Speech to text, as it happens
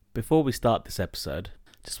Before we start this episode,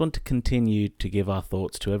 just want to continue to give our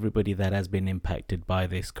thoughts to everybody that has been impacted by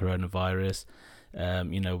this coronavirus.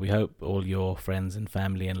 We hope all your friends and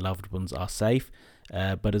family and loved ones are safe.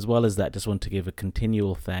 But as well as that, just want to give a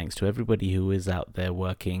continual thanks to everybody who is out there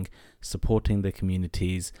working, supporting the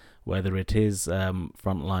communities, whether it is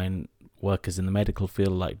frontline workers in the medical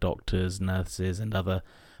field like doctors, nurses and other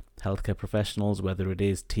healthcare professionals, whether it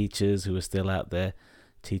is teachers who are still out there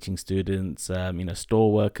teaching students,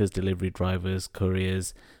 store workers, delivery drivers,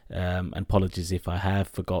 couriers, and apologies if I have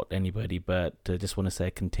forgot anybody, but just want to say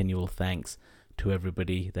a continual thanks to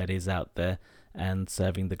everybody that is out there and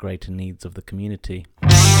serving the greater needs of the community.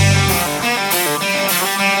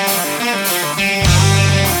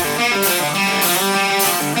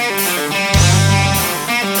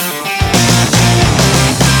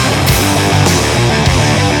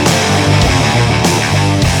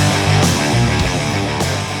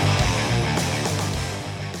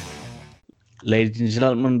 Ladies and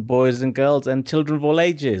gentlemen, boys and girls, and children of all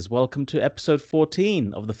ages, welcome to episode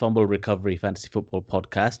 14 of the Fumble Recovery Fantasy Football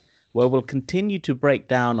Podcast, where we'll continue to break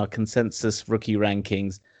down our consensus rookie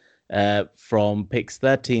rankings from picks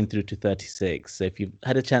 13 through to 36. So if you've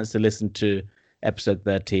had a chance to listen to episode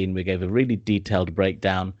 13, we gave a really detailed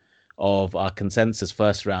breakdown of our consensus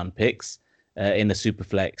first round picks in a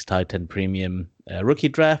Superflex Titan Premium rookie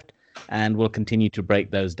draft, and we'll continue to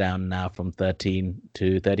break those down now from 13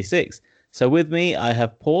 to 36. So with me, I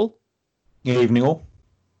have Paul. Good evening, all.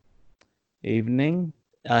 Evening.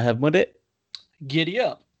 I have Mudit. Giddy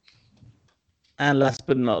up. And last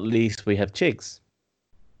but not least, we have Chigs.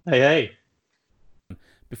 Hey.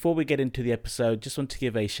 Before we get into the episode, just want to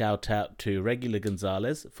give a shout out to Regular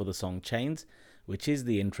Gonzalez for the song Chains, which is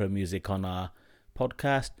the intro music on our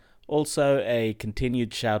podcast. Also, a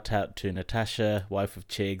continued shout out to Natasha, wife of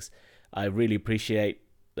Chigs. I really appreciate,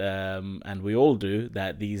 and we all do,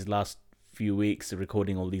 that these last few weeks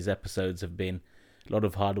recording all these episodes have been a lot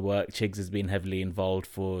of hard work. Chigs has been heavily involved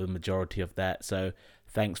for the majority of that, so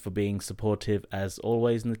thanks for being supportive as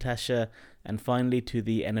always, Natasha. And finally to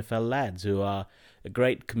the NFL lads, who are a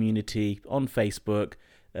great community on Facebook,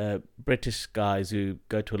 British guys who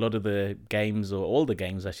go to a lot of the games, or all the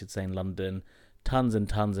games I should say, in London. Tons and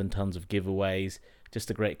tons and tons of giveaways, just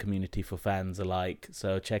a great community for fans alike.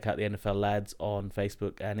 So check out the NFL lads on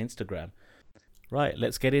Facebook and Instagram. Right,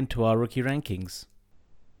 let's get into our rookie rankings.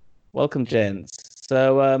 Welcome, gents.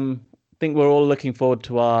 So I think we're all looking forward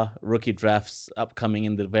to our rookie drafts upcoming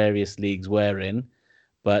in the various leagues we're in.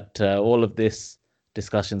 But all of this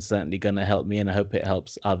discussion is certainly going to help me, and I hope it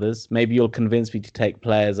helps others. Maybe you'll convince me to take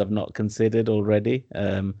players I've not considered already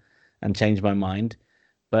and change my mind.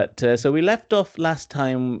 But so we left off last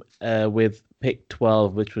time with pick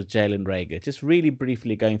 12, which was Jalen Reagor. Just really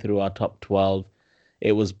briefly going through our top 12.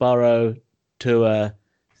 It was Burrow, Tua,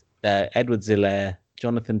 Edwards-Helaire,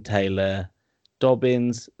 Jonathan Taylor,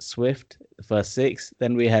 Dobbins, Swift, the first six.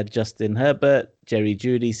 Then we had Justin Herbert, Jerry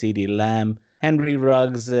Jeudy, CeeDee Lamb, Henry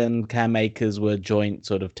Ruggs and Cam Akers were joint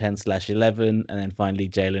sort of 10/11, and then finally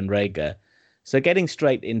Jalen Reagor. So getting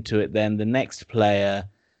straight into it then, the next player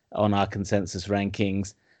on our consensus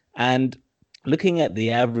rankings, and looking at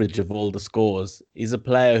the average of all the scores, he's a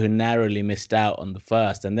player who narrowly missed out on the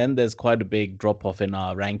first. And then there's quite a big drop-off in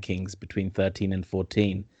our rankings between 13 and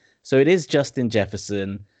 14. So it is Justin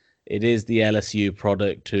Jefferson. It is the LSU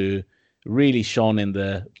product who really shone in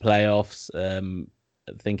the playoffs.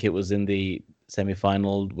 I think it was in the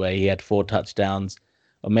semifinal where he had 4 touchdowns,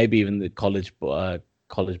 or maybe even the college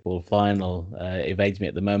ball final. Evades me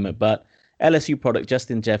at the moment. But LSU product,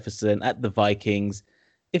 Justin Jefferson at the Vikings,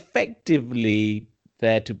 effectively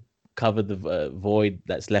there to cover the void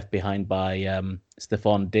that's left behind by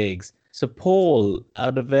Stephon Diggs. So Paul,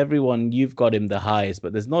 out of everyone, you've got him the highest,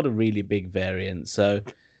 but there's not a really big variance. So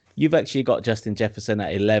you've actually got Justin Jefferson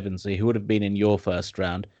at 11, so he would have been in your first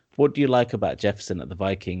round. What do you like about Jefferson at the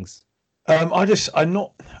Vikings? I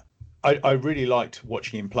really liked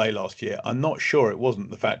watching him play last year. I'm not sure it wasn't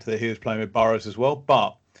the fact that he was playing with Burrows as well,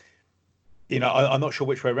 but I'm not sure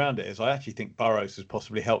which way around it is. I actually think Burrows has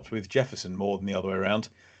possibly helped with Jefferson more than the other way around.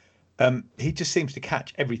 He just seems to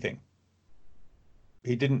catch everything.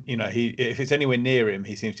 He didn't, if it's anywhere near him,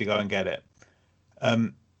 he seems to go and get it.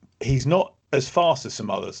 He's not as fast as some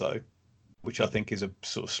others though, which I think is a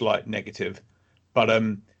sort of slight negative. But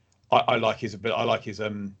I like his ability. I like his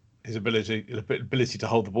ability to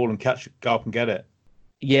hold the ball and go up and get it.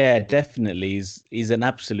 Yeah, definitely. He's an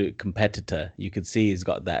absolute competitor. You could see he's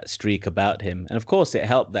got that streak about him. And of course, it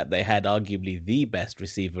helped that they had arguably the best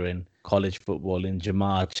receiver in college football in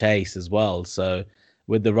Jamar Chase as well. So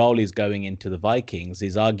with the role he's going into the Vikings,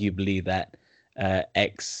 he's arguably that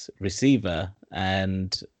ex-receiver.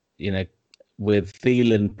 And with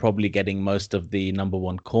Thielen probably getting most of the number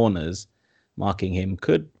one corners, marking him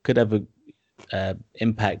could have a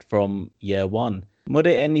impact from year one.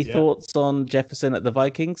 Muddy, any thoughts on Jefferson at the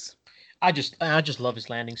Vikings? I just love his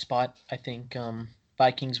landing spot. I think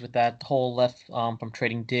Vikings with that whole left from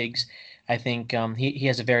trading Diggs, I think he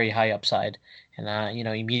has a very high upside, and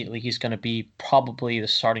immediately he's going to be probably the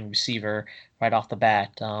starting receiver right off the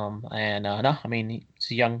bat. No, I mean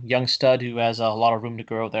he's a young stud who has a lot of room to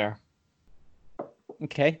grow there.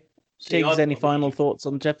 Okay, Jiggs, any final thoughts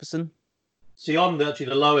on Jefferson? See, I'm actually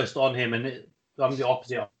the lowest on him, and I'm the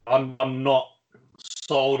opposite. I'm not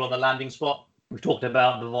sold on the landing spot. We've talked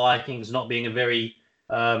about the Vikings not being a very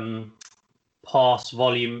pass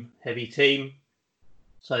volume heavy team.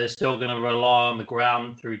 So they're still going to rely on the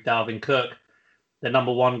ground through Dalvin Cook. Their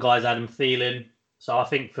number one guy is Adam Thielen. So I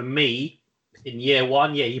think for me, in year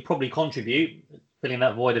one, he probably contribute, filling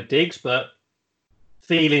that void of Diggs, but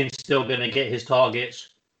Thielen's still going to get his targets.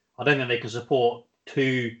 I don't think they can support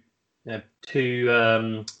two wide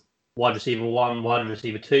receiver one, wide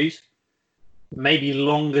receiver twos. Maybe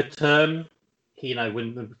longer term,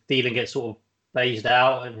 when Thielen gets sort of phased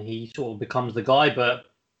out and he sort of becomes the guy. But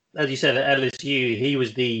as you said, at LSU, he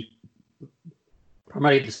was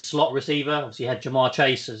primarily the slot receiver. Obviously, you had Jamar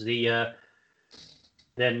Chase as the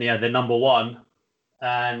number one,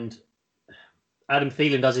 and Adam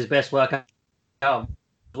Thielen does his best work out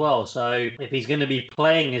as well. So if he's going to be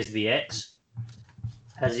playing as the X,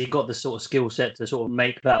 has he got the sort of skill set to sort of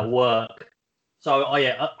make that work? So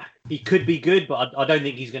he could be good, but I don't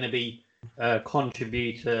think he's going to be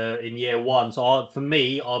contributor in year one. So for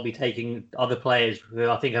me, I'll be taking other players who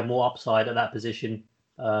I think have more upside at that position,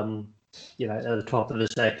 at the top of the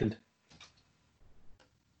second.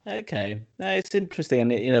 Okay. No, it's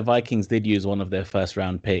interesting. And, Vikings did use one of their first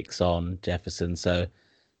round picks on Jefferson. So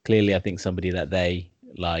clearly, I think somebody that they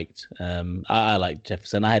liked. I like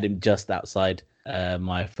Jefferson. I had him just outside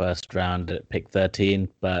my first round at pick 13.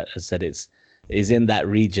 But as I said, is in that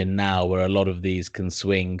region now where a lot of these can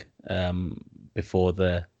swing before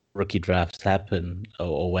the rookie drafts happen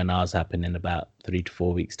or when ours happen in about 3 to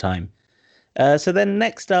 4 weeks' time. So then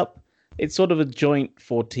next up, it's sort of a joint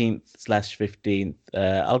 14th/15th.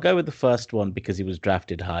 I'll go with the first one because he was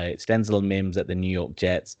drafted high. It's Denzel Mims at the New York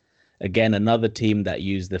Jets. Again, another team that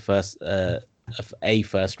used the first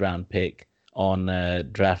round pick on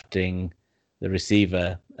drafting the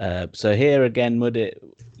receiver. So here again, Mudit,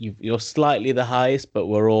 you're slightly the highest, but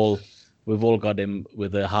we've all got him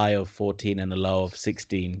with a high of 14 and a low of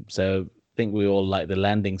 16. So I think we all like the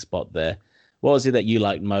landing spot there. What was it that you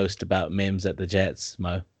liked most about Mims at the Jets,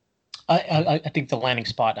 Mo? I think the landing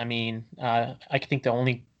spot. I mean, I think the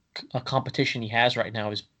only competition he has right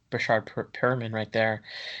now is Breshad Perriman right there,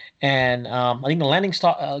 and I think the landing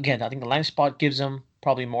spot again. I think the landing spot gives him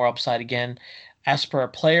probably more upside again. As for a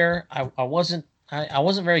player, I wasn't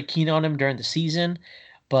very keen on him during the season,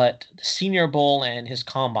 but the Senior Bowl and his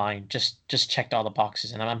combine just checked all the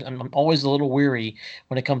boxes, and I'm always a little weary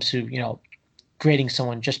when it comes to grading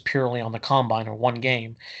someone just purely on the combine or one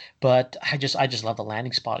game. But I just love the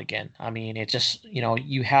landing spot again. I mean, it just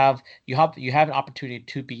you have an opportunity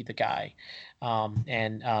to be the guy,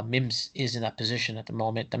 and Mims is in that position at the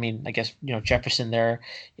moment. I mean, I guess Jefferson there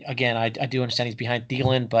again. I do understand he's behind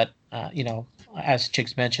Thielen, but as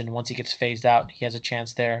Chiggs mentioned, once he gets phased out, he has a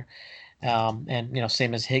chance there. And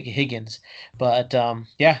same as Higgins, but I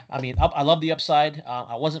mean, I love the upside.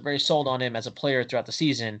 I wasn't very sold on him as a player throughout the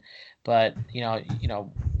season, but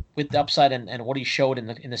with the upside and what he showed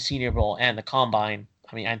in the Senior Bowl and the combine,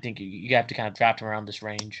 I mean, I think you have to kind of draft him around this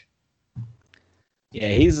range. Yeah,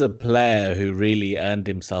 he's a player who really earned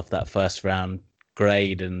himself that first round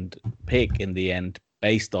grade and pick in the end,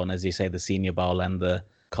 based on, as you say, the Senior Bowl and the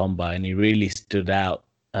combine. He really stood out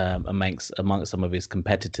amongst some of his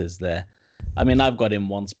competitors there. I mean, I've got him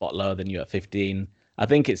one spot lower than you at 15. I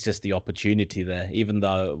think it's just the opportunity there, even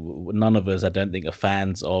though none of us, I don't think, are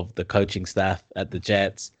fans of the coaching staff at the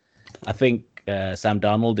Jets. I think Sam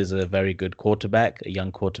Darnold is a very good quarterback, a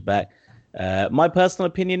young quarterback. My personal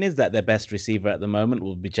opinion is that their best receiver at the moment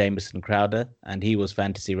will be Jamison Crowder, and he was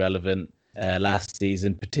fantasy relevant last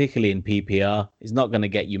season, particularly in PPR. He's not going to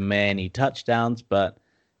get you many touchdowns, but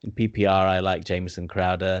in PPR, I like Jamison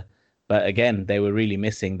Crowder. But again, they were really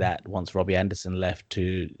missing that once Robbie Anderson left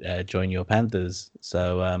to join your Panthers.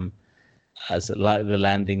 So as like the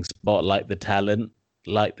landing spot, like the talent,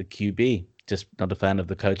 like the QB, just not a fan of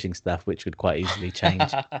the coaching staff, which would quite easily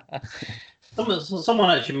change. Someone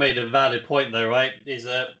actually made a valid point though, right? Is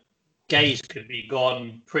that Gaze could be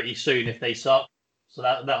gone pretty soon if they suck. So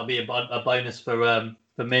that'll be a bonus for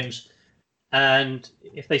Mims. And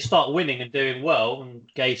if they start winning and doing well, and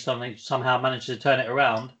Gage somehow manages to turn it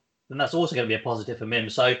around, then that's also going to be a positive for him.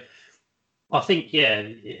 So I think, yeah,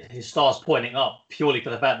 his star's pointing up purely for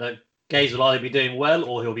the fact that Gage will either be doing well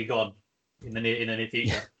or he'll be gone in the near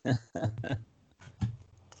future.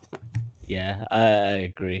 Yeah, I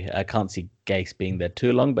agree. I can't see Gase being there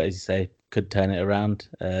too long, but as you say, could turn it around.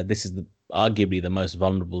 This is arguably the most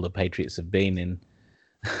vulnerable the Patriots have been in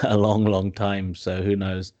a long, long time. So who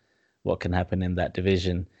knows what can happen in that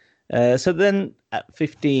division. So then at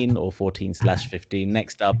 15 or 14/15,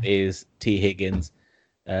 next up is T. Higgins.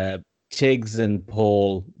 Chigs and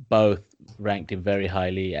Paul both ranked him very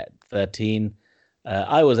highly at 13.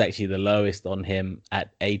 I was actually the lowest on him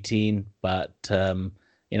at 18, but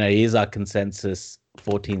he is our consensus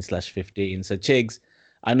 14/15. So Chigs,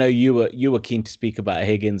 I know you were keen to speak about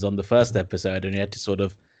Higgins on the first episode, and you had to sort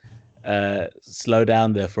of slow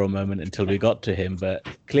down there for a moment until we got to him. But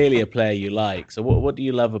clearly a player you like. So what do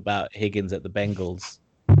you love about Higgins at the Bengals?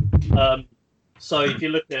 So if you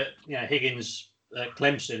look at Higgins at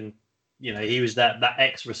Clemson, he was that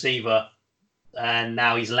ex-receiver, and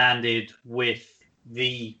now he's landed with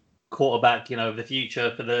the quarterback, of the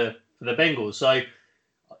future for the Bengals. So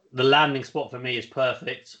the landing spot for me is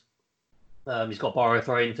perfect. He's got Burrow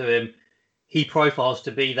thrown into him. He profiles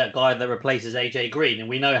to be that guy that replaces AJ Green, and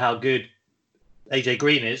we know how good AJ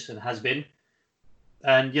Green is and has been.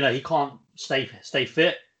 And he can't stay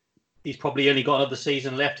fit. He's probably only got another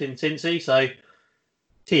season left in Cincy, so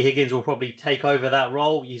T. Higgins will probably take over that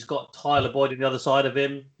role. He's got Tyler Boyd on the other side of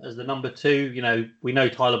him as the number 2. We know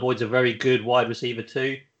Tyler Boyd's a very good wide receiver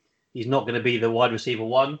 2. He's not going to be the wide receiver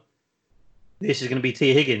 1. This is going to be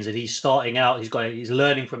T. Higgins, and he's starting out. He's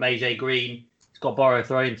learning from AJ Green. He's got Burrow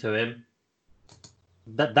thrown to him.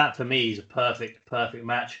 That for me is a perfect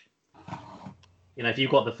match. If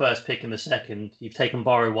you've got the first pick and the second, you've taken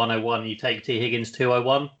Burrow 101, you take T. Higgins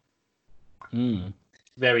 201.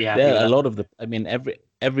 Very happy. Yeah, a lot of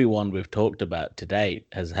everyone we've talked about today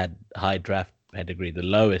has had high draft pedigree. The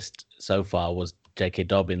lowest so far was J.K.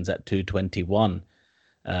 Dobbins at 221.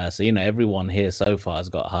 So everyone here so far has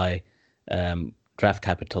got high draft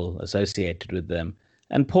capital associated with them.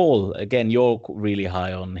 And Paul, again, you're really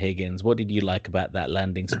high on Higgins. What did you like about that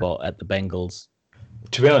landing spot at the Bengals?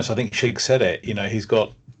 To be honest, I think Shig said it. He's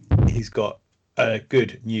got a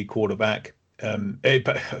good new quarterback.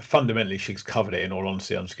 But fundamentally, Shig's covered it. In all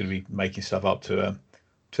honesty, I'm just going to be making stuff up to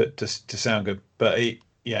sound good. But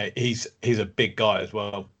he's a big guy as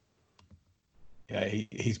well. Yeah,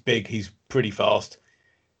 he's big. He's pretty fast.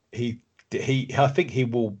 I think he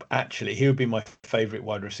would be my favourite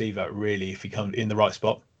wide receiver, really, if he comes in the right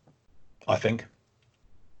spot, I think.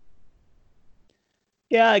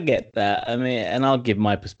 Yeah, I get that. And I'll give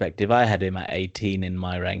my perspective. I had him at 18 in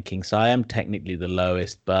my ranking, so I am technically the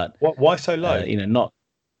lowest. But why so low? Not.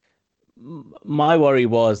 My worry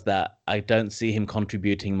was that I don't see him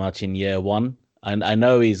contributing much in year one. And I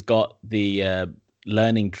know he's got the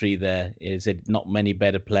learning tree there. Is it not many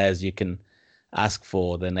better players you can ask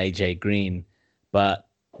for than AJ Green, but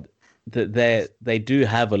they do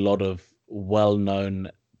have a lot of well-known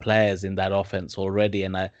players in that offense already,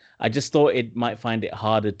 and I just thought it might find it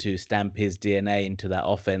harder to stamp his DNA into that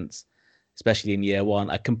offense, especially in year one.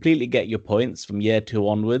 I completely get your points from year 2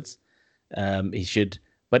 onwards. He should,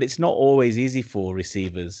 but it's not always easy for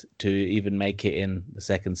receivers to even make it in the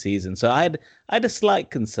second season. So I had a slight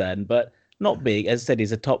concern, but not big. As I said,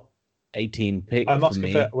 he's a top 18 pick. I must for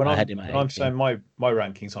me. confess, when I'm I'm saying my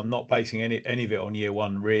rankings, I'm not basing any of it on year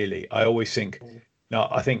one, really. I always think,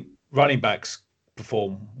 I think running backs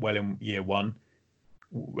perform well in year one,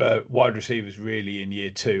 wide receivers really in year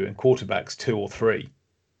 2, and quarterbacks 2 or 3.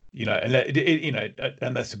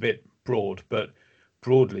 And that's a bit broad, but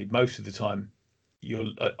broadly, most of the time,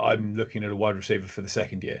 I'm looking at a wide receiver for the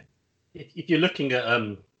second year. If you're looking at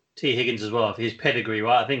T. Higgins as well, for his pedigree,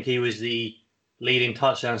 right? I think he was the leading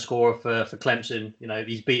touchdown scorer for Clemson.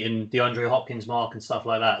 He's beaten DeAndre Hopkins' mark and stuff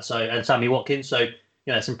like that. So, and Sammy Watkins. So,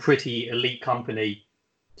 some pretty elite company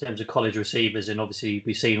in terms of college receivers. And obviously,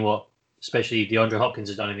 we've seen what especially DeAndre Hopkins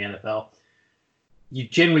has done in the NFL. You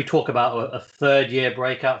generally talk about a third-year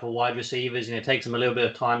breakout for wide receivers. It takes them a little bit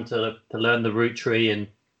of time to learn the route tree and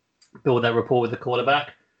build that rapport with the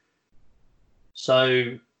quarterback.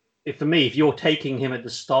 So, for me, if you're taking him at the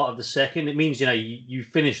start of the second, it means you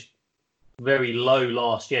finished very low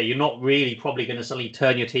last year. You're not really probably going to suddenly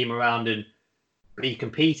turn your team around and be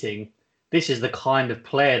competing. This is the kind of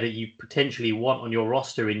player that you potentially want on your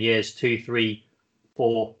roster in years 2, 3,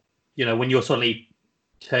 4. When you're suddenly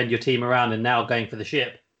turned your team around and now going for the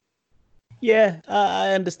ship. Yeah,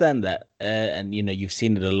 I understand that. And you've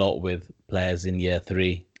seen it a lot with players in year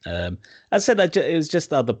 3. I said that it was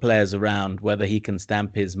just other players around, whether he can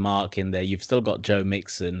stamp his mark in there. You've still got Joe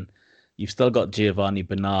Mixon. You've still got Giovanni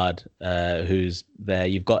Bernard, who's there.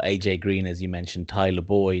 You've got AJ Green, as you mentioned, Tyler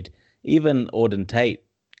Boyd. Even Auden Tate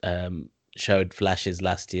showed flashes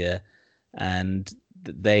last year. And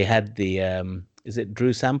they had is it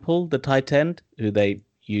Drew Sample, the tight end, who they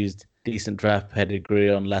used decent draft pedigree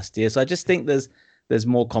on last year. So I just think there's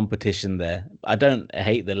more competition there. I don't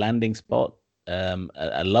hate the landing spot.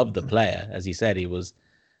 I love the player. As you said, he was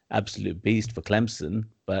absolute beast for Clemson,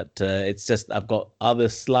 but it's just I've got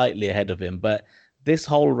others slightly ahead of him. But this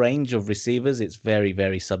whole range of receivers, it's very,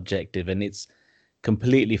 very subjective, and it's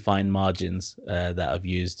completely fine margins that I've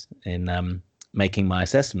used in making my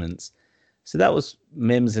assessments. So that was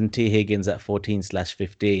Mims and T. Higgins at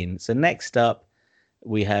 14/15. So next up,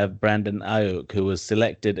 we have Brandon Ayuk, who was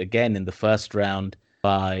selected again in the first round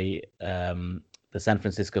by the San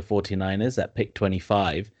Francisco 49ers at pick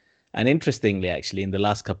 25. And interestingly, actually, in the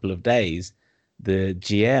last couple of days, the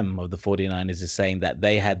GM of the 49ers is saying that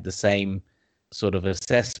they had the same sort of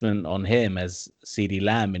assessment on him as CeeDee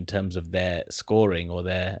Lamb in terms of their scoring or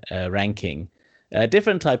their ranking.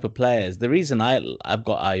 Different type of players. The reason I've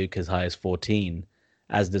got Ayuk as high as 14,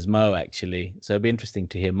 as does Mo, actually. So it'd be interesting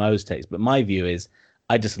to hear Mo's takes. But my view is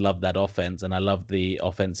I just love that offense, and I love the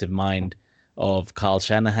offensive mind of Kyle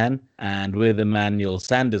Shanahan. And with Emmanuel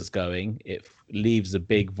Sanders going, it leaves a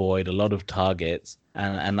big void, a lot of targets.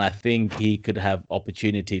 And I think he could have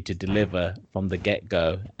opportunity to deliver from the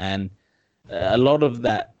get-go. And a lot of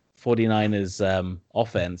that 49ers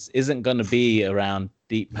offense isn't going to be around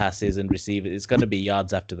deep passes and receivers. It's going to be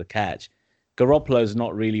yards after the catch. Garoppolo's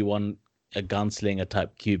not really a gunslinger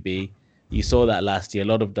type QB. You saw that last year. A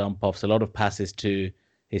lot of dump offs, a lot of passes to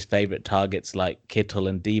his favorite targets like Kittle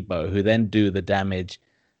and Debo, who then do the damage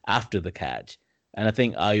after the catch. And I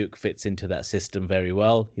think Ayuk fits into that system very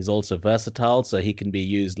well. He's also versatile, so he can be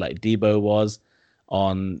used like Debo was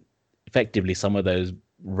on effectively some of those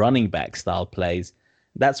running back style plays.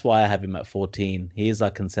 That's why I have him at 14. He is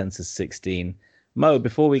our consensus 16. Mo,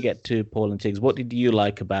 before we get to Paul and Chiggs, what did you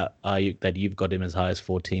like about Ayuk that you've got him as high as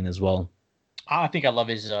 14 as well? I think I love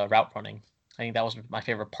his route running. I think that was my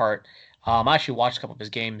favorite part. I actually watched a couple of his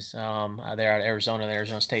games there at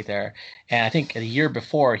Arizona State there, and I think the year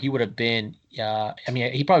before he would have been.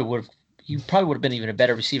 He probably would have been even a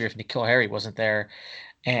better receiver if N'Keal Harry wasn't there.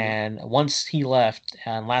 And once he left,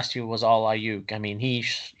 and last year was all Ayuk. I mean, he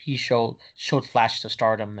showed flash to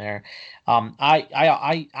stardom there.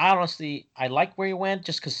 I honestly like where he went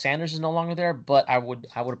just because Sanders is no longer there. But I would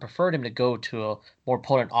have preferred him to go to a more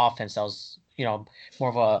potent offense that was more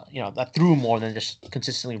of a that threw more than just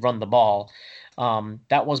consistently run the ball.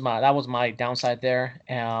 That was my downside there.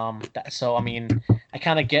 So I mean, I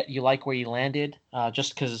kind of get you like where you landed,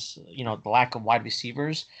 just because the lack of wide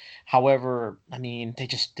receivers. However, I mean, they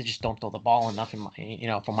just don't throw the ball enough in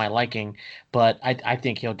my for my liking. But I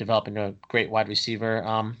think he'll develop into a great wide receiver.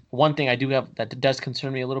 One thing I do have that does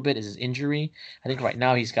concern me a little bit is his injury. I think right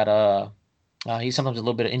now he's got he's sometimes a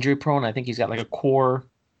little bit of injury prone. I think he's got like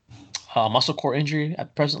a muscle core injury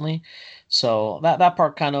presently. So that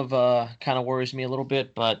part kind of worries me a little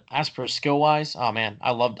bit. But as for skill wise, oh man,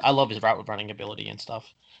 I love his route running ability and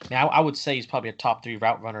stuff. Now I would say he's probably a top 3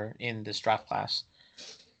 route runner in this draft class.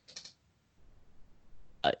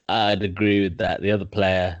 I'd agree with that. The other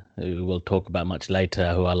player who we'll talk about much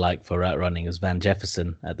later, who I like for route running, is Van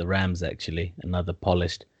Jefferson at the Rams. Actually, another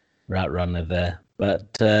polished route runner there.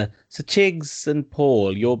 But so Chiggs and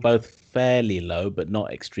Paul, you're both fairly low, but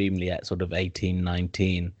not extremely at sort of 18,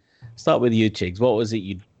 19. Start with you, Chiggs. What was it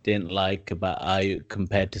you didn't like about Ayuk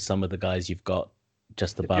compared to some of the guys you've got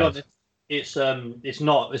just above? It's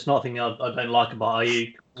not a thing I don't like about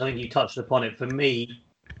Ayuk. I think you touched upon it. For me,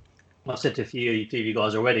 I said to a few of you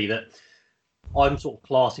guys already that I'm sort of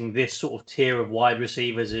classing this sort of tier of wide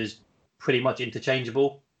receivers as pretty much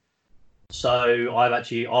interchangeable. So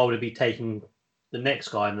I would be taking the next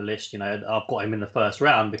guy on the list. I've got him in the first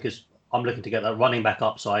round because I'm looking to get that running back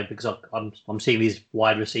upside because I'm seeing these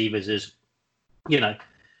wide receivers as,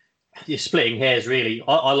 you're splitting hairs really.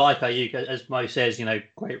 I like Ayuk, as Mo says,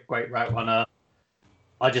 great route runner.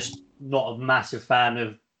 I just not a massive fan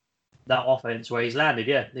of that offense where he's landed.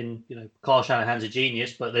 Yeah, Kyle Shanahan's a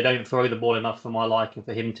genius, but they don't throw the ball enough for my liking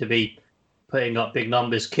for him to be putting up big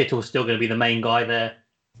numbers. Kittle's still going to be the main guy there.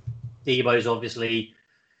 Debo's obviously,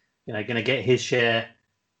 going to get his share.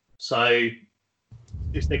 So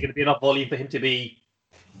is there going to be enough volume for him to be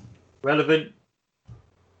relevant?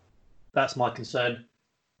 That's my concern.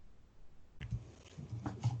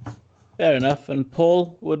 Fair enough. And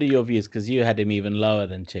Paul, what are your views? Because you had him even lower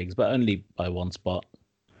than Chiggs, but only by one spot.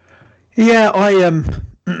 Yeah,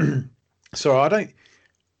 Sorry, I don't.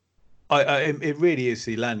 It really is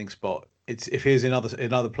the landing spot. It's if he was in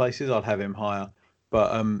other places, I'd have him higher.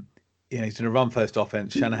 But he's in a run first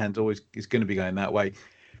offense. Shanahan's always is going to be going that way.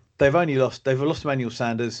 They've lost Emmanuel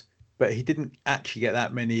Sanders, but he didn't actually get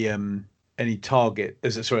that many as many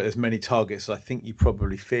targets as I think you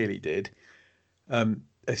probably feel he did.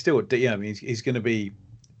 They still, he's going to be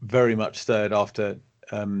very much third after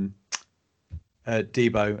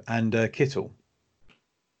Debo and Kittle.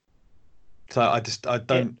 So I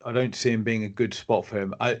don't see him being a good spot for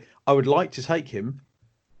him. I would like to take him,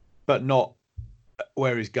 but not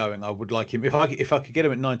where he's going. I would like him if I could get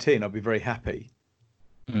him at 19, I'd be very happy.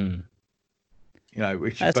 Mm.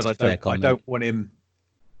 But I don't want him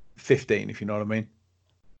 15, if you know what I mean.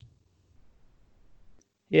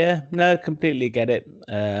 Yeah, no, completely get it.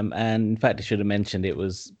 And in fact, I should have mentioned it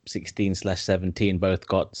was 16/17. Both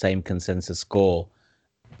got same consensus score,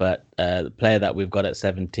 but the player that we've got at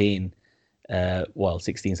 17.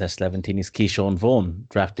 16/17 is Keyshawn Vaughn,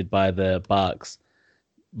 drafted by the Bucs.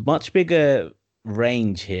 Much bigger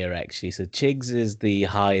range here, actually. So Chiggs is the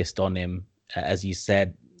highest on him. As you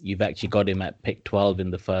said, you've actually got him at pick 12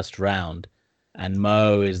 in the first round. And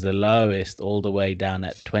Mo is the lowest, all the way down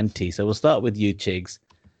at 20. So we'll start with you, Chiggs.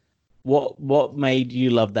 What made you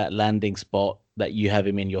love that landing spot that you have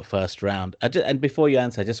him in your first round? And before you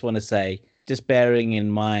answer, I just want to say, just bearing in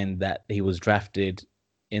mind that he was drafted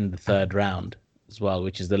in the third round as well,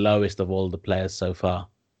 which is the lowest of all the players so far.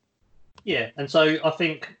 Yeah, and so I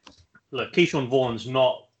think, look, Keyshawn Vaughn's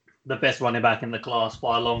not the best running back in the class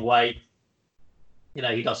by a long way.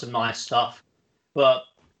 He does some nice stuff, but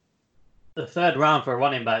the third round for a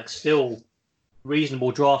running back still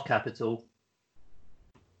reasonable draft capital,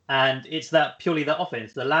 and it's purely that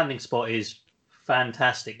offense. The landing spot is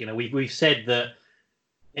fantastic. We've said that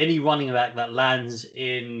any running back that lands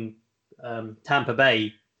in Tampa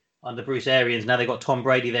Bay under Bruce Arians, now they've got Tom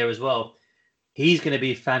Brady there as well, he's going to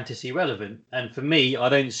be fantasy relevant. And for me, I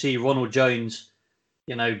don't see Ronald Jones,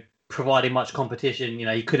 providing much competition.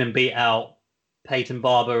 He couldn't beat out Peyton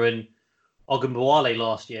Barber and Ogunbowale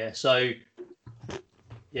last year. So,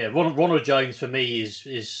 yeah, Ronald Jones for me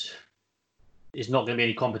is not going to be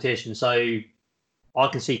any competition. So I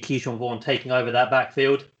can see Keyshawn Vaughn taking over that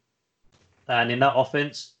backfield. And in that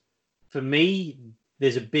offense, for me,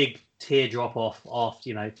 there's a big tier drop off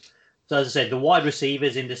after, So as I said, the wide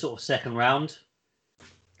receivers in this sort of second round,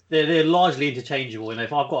 they're largely interchangeable.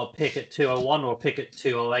 If I've got a pick at 201 or a pick at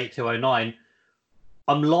 208, 209,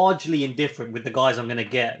 I'm largely indifferent with the guys I'm going to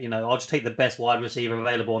get. I'll just take the best wide receiver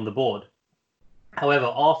available on the board.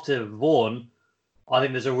 However, after Vaughn, I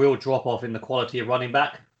think there's a real drop off in the quality of running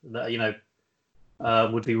back that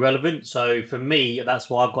would be relevant. So for me, that's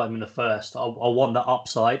why I've got him in the first. I want the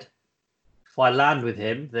upside. If I land with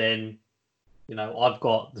him, then I've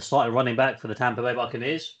got the starting running back for the Tampa Bay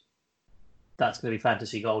Buccaneers. That's going to be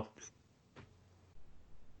fantasy gold.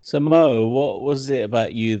 So Mo, what was it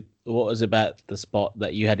about you? What was about the spot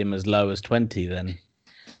that you had him as low as 20 then?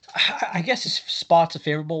 I guess his spot's a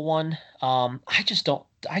favorable one. I just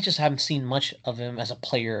haven't seen much of him as a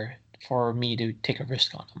player for me to take a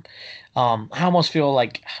risk on him. I almost feel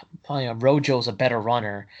like Rojo's a better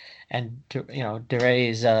runner, and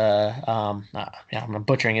Deray's I'm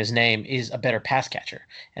butchering his name, is a better pass catcher,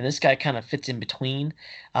 and this guy kind of fits in between.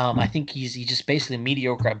 I think he's just basically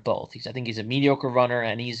mediocre at both. I think he's a mediocre runner,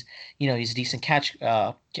 and he's a decent catching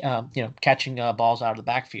balls out of the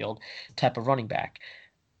backfield type of running back.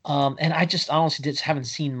 And I just honestly just haven't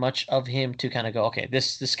seen much of him to kind of go, okay,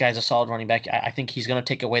 this guy's a solid running back. I think he's going to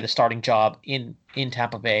take away the starting job in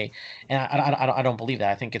Tampa Bay, and I don't believe that.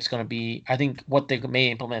 I think it's going to be. I think what they may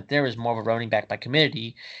implement there is more of a running back by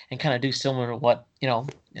committee and kind of do similar to what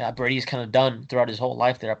Brady's kind of done throughout his whole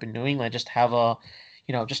life there up in New England. Just have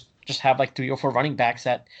just have like 3 or 4 running backs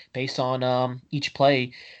that based on each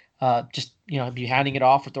play. Be handing it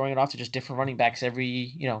off or throwing it off to just different running backs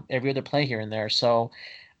every other play here and there. So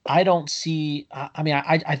I don't see.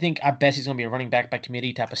 I think at best he's going to be a running back by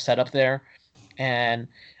committee type of setup there, and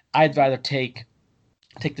I'd rather take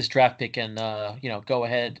this draft pick and go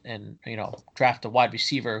ahead and draft a wide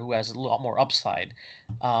receiver who has a lot more upside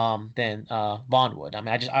than Vaughn would.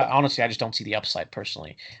 I honestly just don't see the upside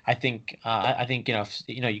personally. I think if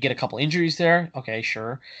you get a couple injuries there, okay,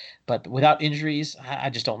 sure, but without injuries, I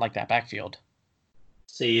just don't like that backfield.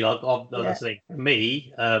 See, obviously, for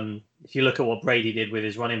me, if you look at what Brady did with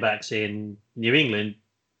his running backs in New England,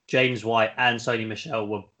 James White and Sony Michel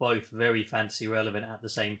were both very fantasy relevant at the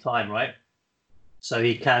same time, right? So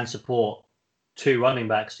he can support 2 running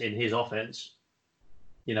backs in his offense.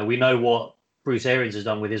 We know what Bruce Arians has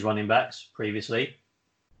done with his running backs previously,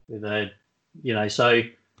 with So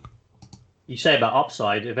you say about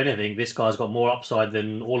upside. If anything, this guy's got more upside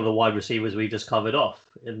than all of the wide receivers we just covered off.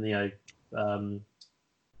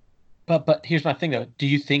 But here's my thing though. Do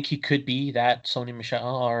you think he could be that Sony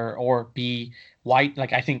Michel or be White?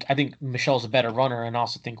 Like I think Michel's a better runner, and I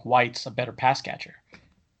also think White's a better pass catcher.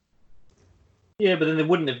 Yeah, but then they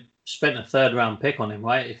wouldn't have spent a third-round pick on him,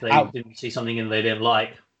 right? If they didn't see something in they didn't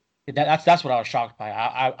like. That's what I was shocked by.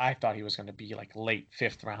 I thought he was going to be like late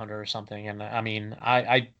 5th rounder or something. And I mean,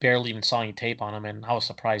 I barely even saw any tape on him, and I was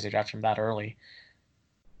surprised they drafted him that early.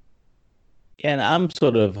 Yeah, and I'm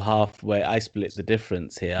sort of halfway. I split the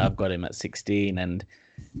difference here. I've got him at 16, and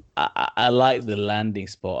I like the landing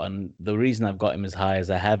spot. And the reason I've got him as high as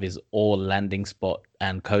I have is all landing spot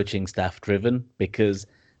and coaching staff driven, because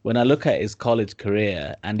when I look at his college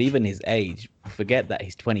career and even his age, forget that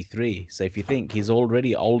he's 23. So if you think he's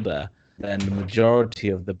already older than the majority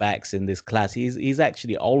of the backs in this class, he's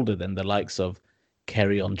actually older than the likes of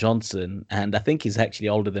Kerryon Johnson. And I think he's actually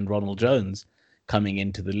older than Ronald Jones coming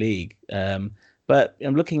into the league. But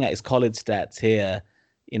I'm looking at his college stats here.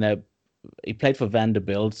 He played for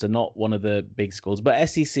Vanderbilt, so not one of the big schools. But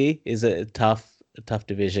SEC is a tough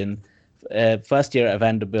division. First year at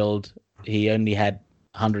Vanderbilt, he only had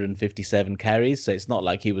 157 carries, so it's not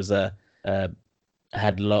like he was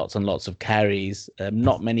had lots and lots of carries.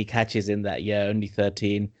 Not many catches in that year, only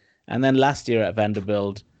 13. And then last year at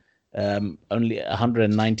Vanderbilt, only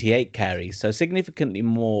 198 carries, so significantly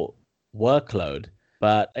more workload.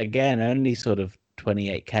 But again, only sort of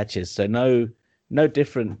 28 catches, so no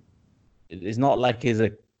different. It's not like he's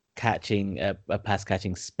a pass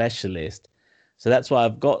catching specialist. So that's why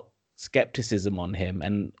I've got skepticism on him,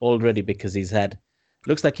 and already because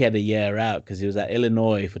looks like he had a year out because he was at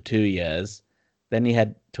Illinois for 2 years. Then he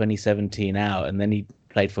had 2017 out, and then he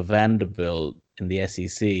played for Vanderbilt in the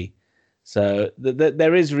SEC. So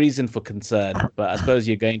there is reason for concern, but I suppose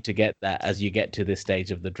you're going to get that as you get to this stage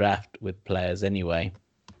of the draft with players anyway.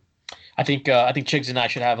 I think Chiggs and I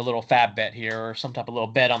should have a little fab bet here, or some type of little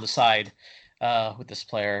bet on the side with this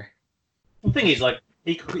player. The thing is, like,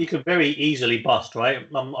 he could very easily bust, right?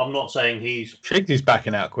 I'm not saying he's... Chiggs is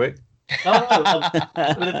backing out quick. No.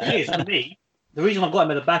 But the thing is, for me, the reason I've got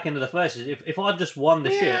him at the back end of the first is if I just won the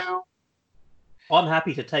shit, I'm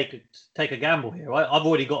happy to take a gamble here, right? I've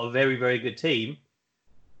already got a very, very good team.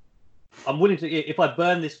 I'm willing to, if I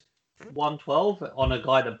burn this 112 on a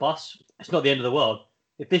guy that busts, it's not the end of the world.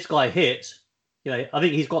 If this guy hits, I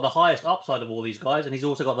think he's got the highest upside of all these guys, and he's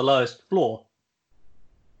also got the lowest floor.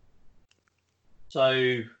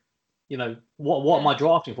 So, what am I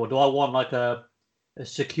drafting for? Do I want like a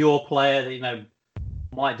secure player that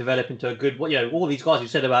might develop into a good? All these guys you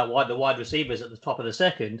said about the wide receivers at the top of the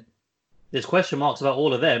second. There's question marks about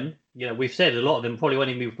all of them. We've said a lot of them probably won't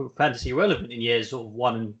even be fantasy relevant in years sort of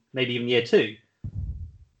 1 and maybe even year 2.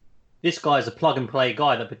 This guy's a plug and play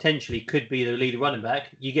guy that potentially could be the lead running back.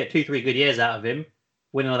 You get 2-3 good years out of him,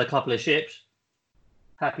 win another couple of ships.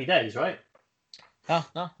 Happy days, right?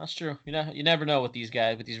 No, that's true. You never know with these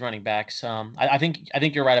guys, with these running backs. I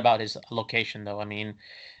think you're right about his location, though. I mean,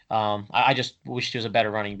 I just wish he was a better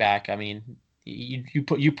running back. I mean, you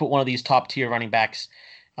put one of these top tier running backs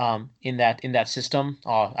in that system.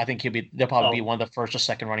 I think they'll probably be one of the first or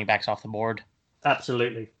second running backs off the board.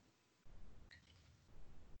 Absolutely.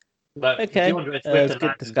 But okay, it's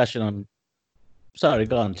good discussion on. Sorry,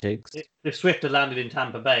 go on, Chicks. If Swift had landed in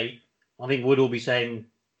Tampa Bay, I think we'd all be saying,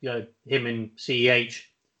 him and CEH.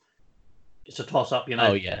 It's a toss up,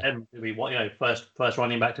 Oh yeah. Him to be first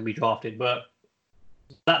running back to be drafted, but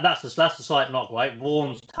that's the slight knock, right?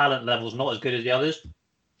 Vaughn's talent level's not as good as the others,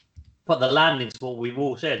 but the landing spot, we've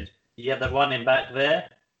all said, you have the running back there.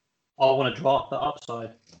 I want to draft the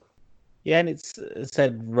upside. Yeah, and it's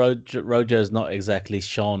said Rojo's not exactly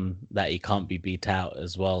shown that he can't be beat out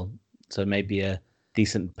as well. So maybe a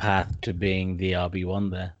decent path to being the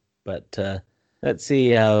RB1 there. But let's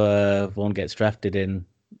see how Vaughn gets drafted in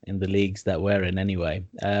the leagues that we're in anyway.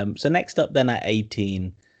 So next up then at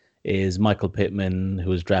 18 is Michael Pittman,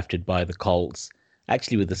 who was drafted by the Colts,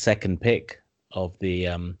 actually with the second pick of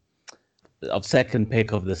the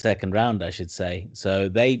second round, I should say. So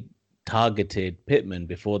they targeted Pittman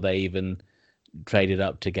before they even traded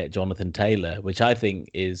up to get Jonathan Taylor, which I think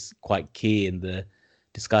is quite key in the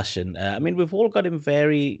discussion. I mean, we've all got him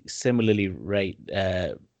very similarly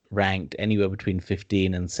ranked anywhere between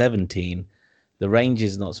 15 and 17. The range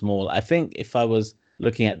is not small. I think if I was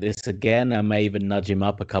looking at this again, I may even nudge him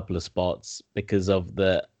up a couple of spots because of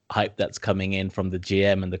the hype that's coming in from the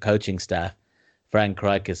GM and the coaching staff. Frank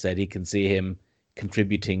Reich has said he can see him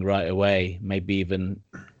contributing right away, maybe even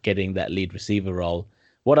getting that lead receiver role.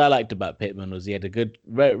 what I liked about Pittman was he had a good,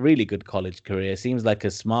 really good college career. Seems like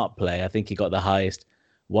a smart player. I think he got the highest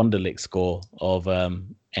Wonderlic score of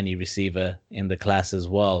any receiver in the class as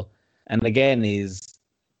well. And again, he's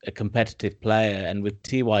a competitive player. And with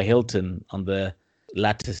T.Y. Hilton on the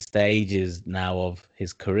latter stages now of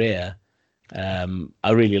his career,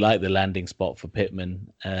 I really like the landing spot for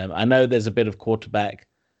Pittman. I know there's a bit of quarterback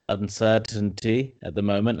uncertainty at the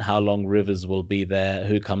moment, how long Rivers will be there,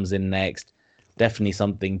 who comes in next. Definitely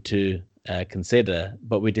something to consider.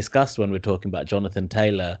 But we discussed when we were talking about Jonathan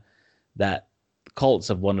Taylor that Colts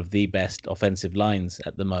have one of the best offensive lines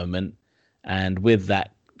at the moment. And with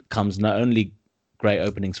that comes not only great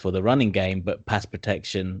openings for the running game, but pass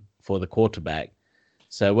protection for the quarterback.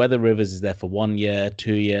 So whether Rivers is there for 1 year,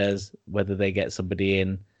 2 years, whether they get somebody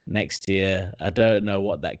in next year, I don't know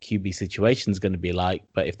what that QB situation is going to be like.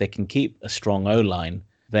 But if they can keep a strong O-line,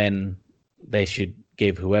 then they should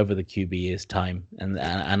give whoever the QB is time. And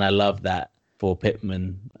I love that for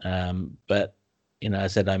Pittman. But, I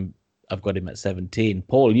said I've got him at 17.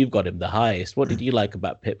 Paul, you've got him the highest. What did you like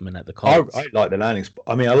about Pittman at the Colts? I like the landing spot.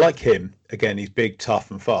 I mean, I like him. Again, he's big,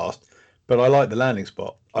 tough, and fast. But I like the landing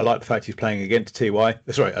spot. I like the fact he's playing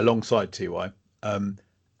alongside Ty,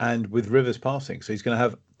 and with Rivers passing. So he's going to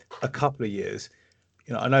have a couple of years.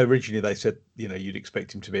 I know originally they said, you'd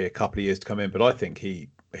expect him to be a couple of years to come in, but I think he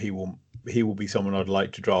will be someone I'd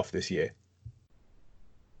like to draft this year.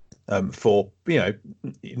 For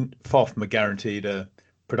far from a guaranteed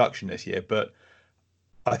production this year, but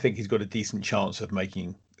I think he's got a decent chance of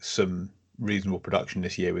making some reasonable production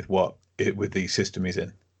this year with the system he's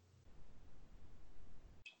in.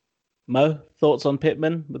 Mo, thoughts on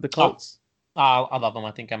Pittman with the Colts? I love him.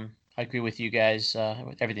 I think I agree with you guys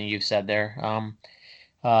with everything you've said there.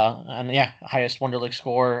 And yeah, highest Wonderlic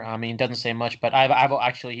score. I mean, doesn't say much, but I've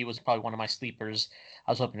actually, he was probably one of my sleepers.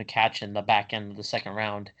 I was hoping to catch in the back end of the second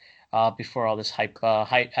round before all this hype. Before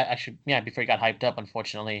he got hyped up,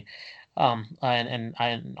 unfortunately. And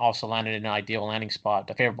I also landed in an ideal landing spot,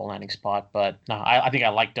 a favorable landing spot. But no, I think I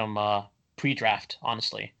liked him pre-draft,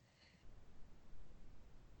 honestly.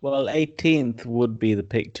 Well, 18th would be the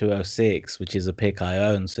pick 206, which is a pick I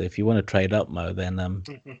own. So if you want to trade up, Mo, then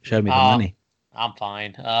show me the money. I'm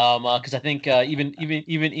fine. Because I think even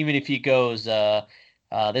if he goes,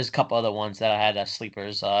 there's a couple other ones that I had as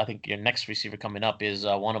sleepers. I think your next receiver coming up is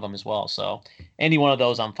one of them as well. So any one of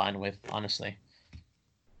those I'm fine with, honestly.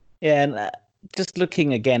 Yeah, and just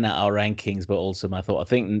looking again at our rankings, but also my thought, I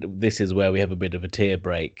think this is where we have a bit of a tier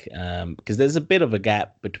break because there's a bit of a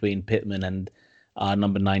gap between Pittman and our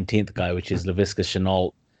number 19th guy, which is Laviska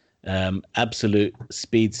Shenault. Absolute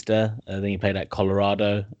speedster. I think he played at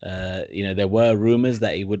Colorado. There were rumors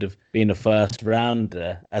that he would have been a first round.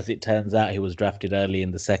 As it turns out, he was drafted early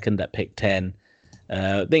in the second at pick 10.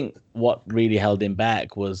 I think what really held him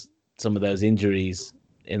back was some of those injuries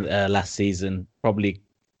in last season. Probably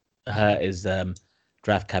hurt his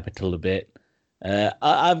draft capital a bit.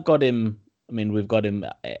 I've got him. I mean, we've got him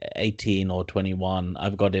 18 or 21.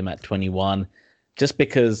 I've got him at 21, just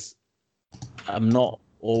because I'm not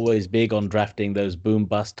always big on drafting those boom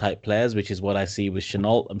bust type players, which is what I see with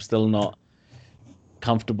Shenault. I'm still not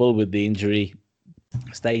comfortable with the injury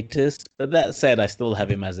status. But that said, I still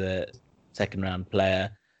have him as a second round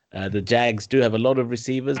player. The Jags do have a lot of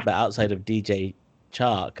receivers, but outside of DJ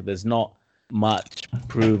Chark, there's not much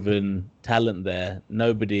proven talent there.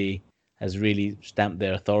 Nobody has really stamped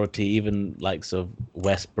their authority, even likes of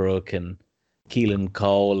Westbrook and Keelan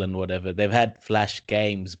Cole and whatever. They've had flash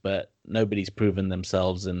games, but nobody's proven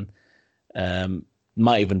themselves and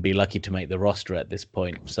might even be lucky to make the roster at this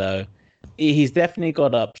point. So he's definitely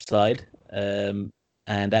got upside. And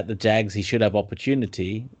at the Jags, he should have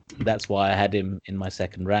opportunity. That's why I had him in my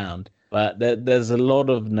second round. But there's a lot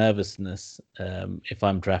of nervousness if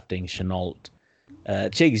I'm drafting Shenault.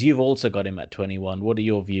 Chigs, you've also got him at 21. What are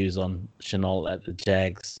your views on Shenault at the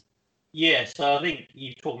Jags? Yeah, so I think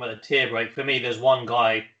you're talking about the tier break. For me, there's one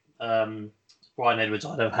guy, Brian Edwards,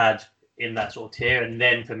 I'd have had in that sort of tier. And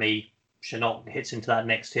then for me, Shenault hits into that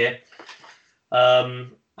next tier.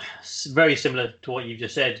 Very similar to what you've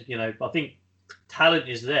just said. I think talent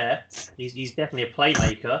is there. He's definitely a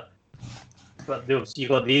playmaker. But you've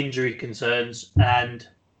got the injury concerns, and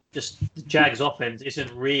just the Jags offense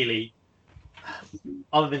isn't really,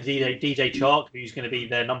 other than DJ Chark, who's going to be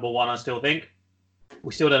their number one, I still think.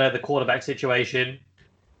 We still don't know the quarterback situation.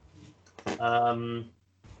 And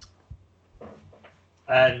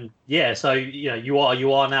yeah, so you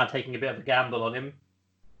are now taking a bit of a gamble on him.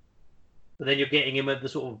 But then you're getting him at the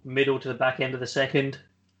sort of middle to the back end of the second.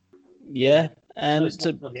 Yeah. And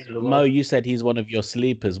so, Mo, you said he's one of your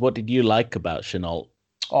sleepers. What did you like about Shenault?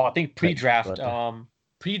 Oh, I think pre-draft,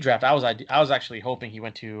 pre-draft, I was actually hoping he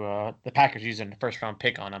went to the Packers using the first round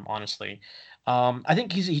pick on him. Honestly, I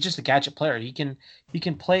think he's just a gadget player. He can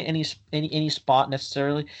play any spot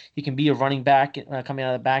necessarily. He can be a running back coming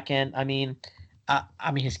out of the back end. I mean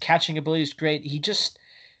his catching ability is great. He just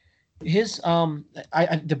his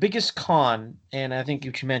the biggest con, and I think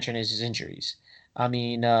you can mention, is his injuries. I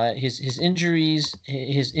mean, his injuries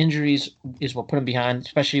is what put him behind,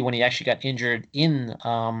 especially when he actually got injured in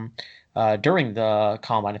during the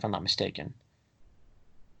combine, if I'm not mistaken.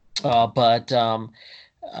 But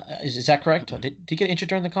is that correct? Did he get injured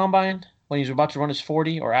during the combine when he was about to run his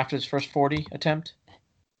 40 or after his first 40 attempt?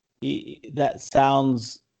 That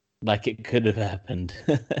sounds like it could have happened.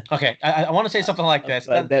 Okay, I want to say something like this.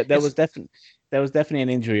 There was definitely an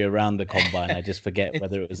injury around the combine. I just forget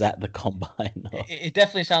whether it was at the combine. Or... It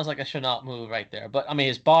definitely sounds like a Shenault move right there. But I mean,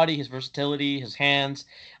 his body, his versatility, his hands.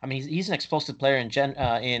 I mean, he's an explosive player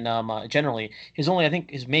generally. I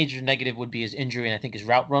think his major negative would be his injury, and I think his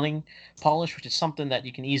route running polish, which is something that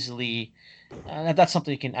you can easily. That's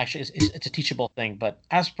something you can actually. It's a teachable thing. But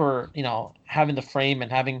as per having the frame and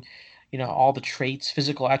having all the traits,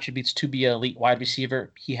 physical attributes to be an elite wide receiver,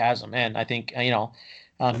 he has them. And I think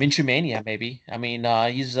Minshew mania, maybe. I mean,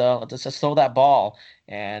 he's let's throw that ball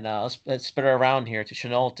and let's spread it around here to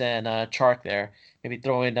Shenault and Chark there. Maybe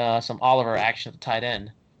throw in some Oliver action at the tight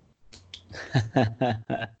end.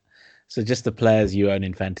 So just the players you own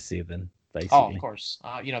in fantasy, then, basically. Oh, of course.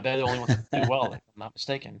 They're the only ones that do well, if I'm not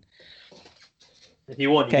mistaken. If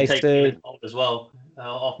you want, you can take Keelan Cole as well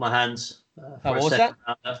off my hands. What was that?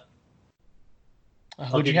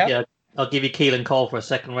 Who'd you have? I'll give you Keelan Cole for a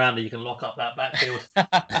second rounder. You can lock up that backfield.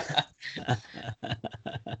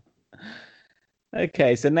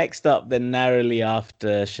 Okay, so next up, then narrowly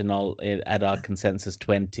after Shenault at our consensus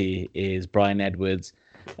 20 is Bryan Edwards,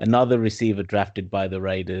 another receiver drafted by the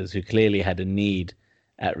Raiders who clearly had a need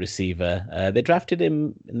at receiver. They drafted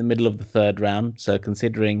him in the middle of the third round, so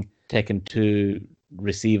considering taking 2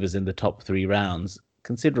 receivers in the top 3 rounds,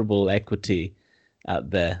 considerable equity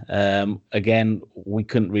out there. Again, we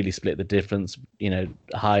couldn't really split the difference,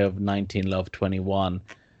 high of 19, low of 21.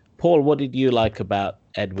 Paul, what did you like about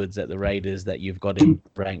Edwards at the Raiders that you've got him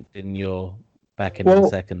ranked in your back end of the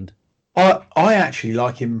second? I actually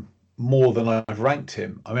like him more than I've ranked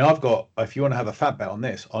him. I mean, if you want to have a fat bet on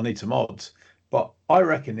this, I'll need some odds. But I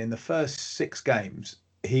reckon in the first 6 games,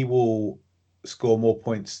 he will score more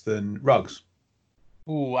points than Ruggs.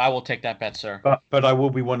 Ooh, I will take that bet, sir. But I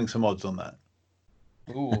will be wanting some odds on that.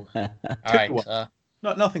 Ooh. All right.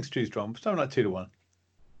 Nothing's too strong. Something like 2 to 1.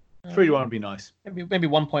 3 to 1 would be nice. Maybe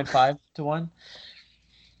 1.5 to 1.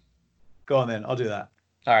 Go on then. I'll do that.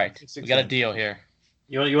 All right. We got a deal here.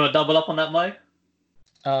 You want to double up on that, Mo?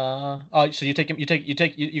 So you take him.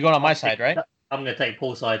 You going on my side, right? I'm going to take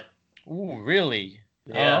Paul's side. Ooh, really?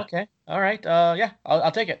 Yeah. Okay. All right. Yeah.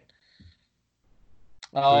 I'll take it.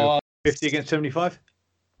 50 against 75.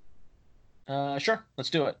 Sure. Let's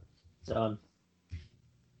do it. Done.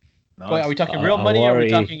 Nice. Wait, are we talking real money or are we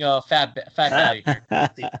talking fab value?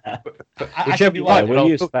 Whichever way. We'll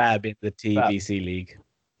use fab in the TBC league.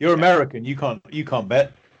 You're American. You can't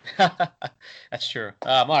bet. That's true.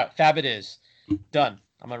 All right, fab it is. Done.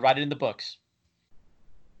 I'm gonna write it in the books.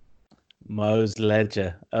 Mo's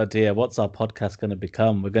Ledger. Oh dear, what's our podcast going to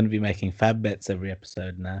become? We're going to be making fab bets every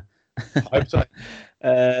episode now. I hope so.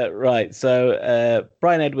 Right. So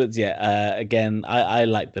Bryan Edwards, again, I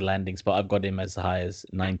like the landing spot. I've got him as high as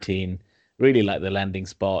 19. Really like the landing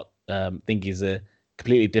spot. Think he's a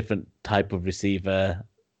completely different type of receiver.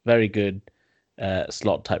 Very good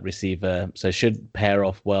slot type receiver. So should pair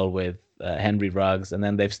off well with Henry Ruggs. And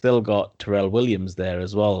then they've still got Terrell Williams there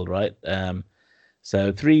as well, right?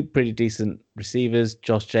 So 3 pretty decent receivers.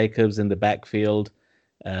 Josh Jacobs in the backfield.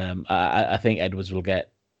 I think Edwards will get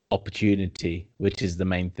opportunity, which is the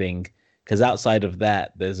main thing, because outside of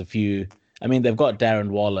that there's a few. I mean, they've got Darren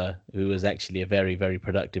Waller, who is actually a very, very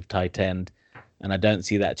productive tight end, and I don't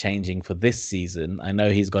see that changing for this season. I know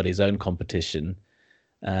he's got his own competition,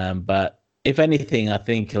 but if anything, I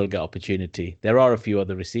think he'll get opportunity. There are a few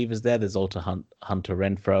other receivers there. There's also Hunter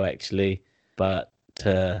Renfrow actually, but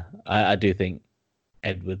I do think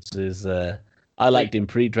Edwards is I liked him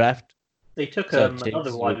pre-draft. They took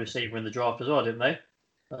another wide receiver in the draft as well, didn't they?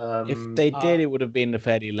 If they did, it would have been a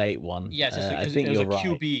fairly late one. Yes, I think you're right.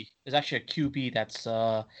 QB. There's actually a QB that's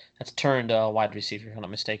turned wide receiver, if I'm not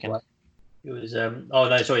mistaken. Right. It was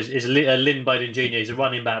it's Lynn Bowden Jr. He's a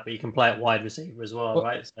running back, but you can play at wide receiver as well,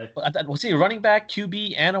 right? So was he a running back,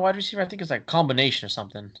 QB, and a wide receiver? I think it's like a combination or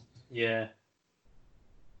something. Yeah.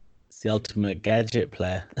 It's the ultimate gadget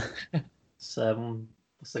player. What's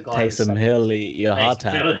the guy? Taysom Hill, your heart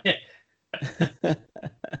out.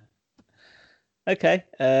 Okay,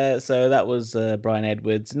 so that was Brian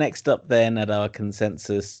Edwards. Next up, then at our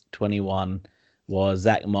consensus 21 was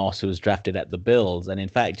Zach Moss, who was drafted at the Bills. And in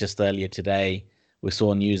fact, just earlier today, we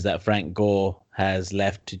saw news that Frank Gore has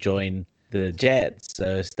left to join the Jets,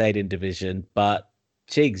 so stayed in division. But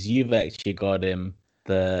Chigs, you've actually got him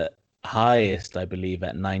the highest, I believe,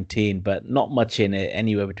 at 19, but not much in it,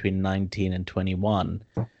 anywhere between 19 and 21.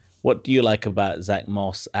 What do you like about Zach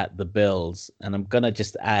Moss at the Bills? And I'm going to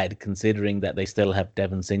just add, considering that they still have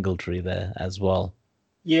Devin Singletary there as well.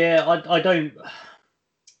 Yeah, I don't.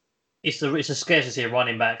 It's a scarcity of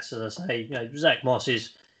running backs, as I say. You know, Zach Moss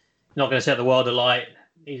is not going to set the world alight.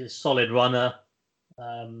 He's a solid runner.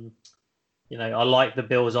 You know, I like the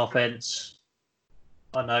Bills' offense.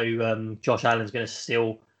 I know Josh Allen's going to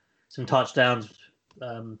steal some touchdowns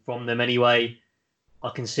from them anyway. I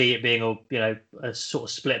can see it being a sort of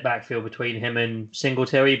split backfield between him and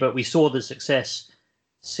Singletary, but we saw the success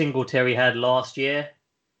Singletary had last year.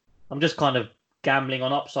 I'm just kind of gambling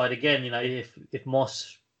on upside again. You know, if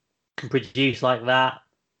Moss can produce like that,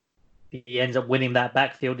 he ends up winning that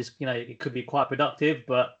backfield. It could be quite productive,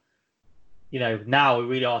 but now we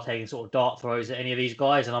really are taking sort of dart throws at any of these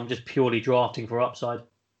guys, and I'm just purely drafting for upside.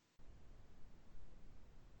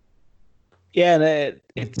 Yeah,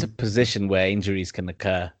 it's a position where injuries can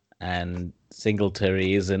occur, and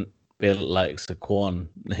Singletary isn't built like Saquon,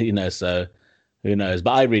 so who knows?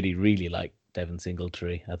 But I really, really like Devin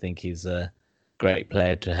Singletary. I think he's a great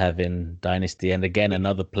player to have in Dynasty. And again,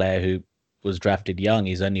 another player who was drafted young.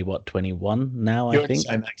 He's only, 21 now, I think?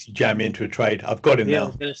 I'm actually jamming into a trade. I've got him now. I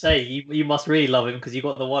was going to say, you must really love him because you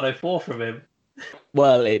got the 104 from him.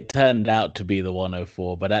 Well, it turned out to be the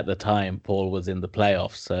 104, but at the time, Paul was in the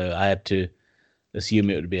playoffs, so I had to assume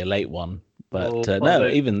it would be a late one. But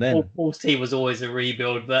even then. Paul's team was always a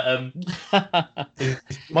rebuild, but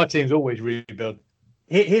my team's always rebuild.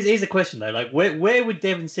 Here's a question though: like, where would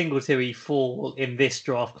Devin Singletary fall in this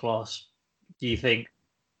draft class? Do you think?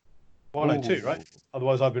 102, right?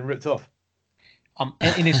 Otherwise, I've been ripped off.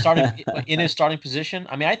 In his starting position,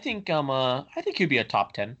 I mean, I think he'd be a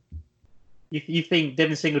top 10. You think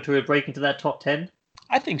Devin Singletary would break into that top 10?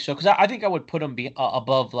 I think so, because I think I would put him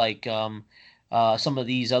above like some of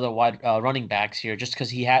these other wide running backs here, just because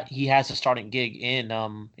he has a starting gig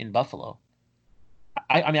in Buffalo.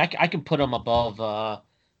 I mean, I can put him above.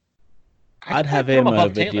 I'd have him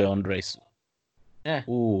over DeAndre. Yeah.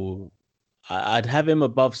 Ooh, I'd have him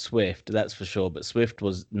above Swift, that's for sure. But Swift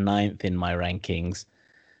was 9th in my rankings.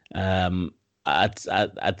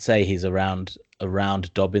 I'd say he's around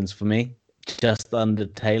Dobbins for me, just under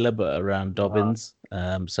Taylor, but around Dobbins.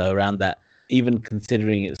 So around that. Even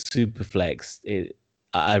considering it's super flex,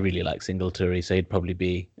 I really like Singletary, so he'd probably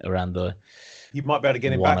be around the. You might be able to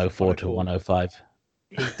get him 104 to 105.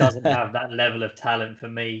 He doesn't have that level of talent for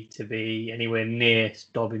me to be anywhere near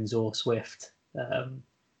Dobbins or Swift.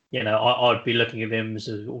 I'd be looking at him as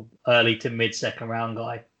an early to mid second round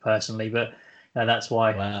guy personally, but that's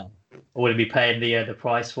why I wouldn't be paying the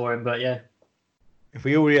price for him. But yeah,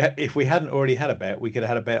 if we hadn't already had a bet, we could have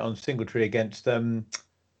had a bet on Singletary against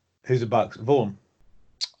who's the Bucks? Vaughn.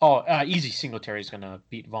 Oh, easy. Singletary is going to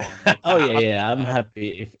beat Vaughn. I'm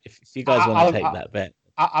happy if you guys want to take that bet.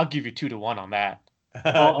 I'll give you 2-1 on that.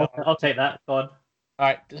 I'll take that. Go on. All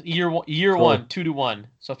right, year one, 2-1.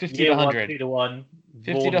 So 50 to 100. 2-1.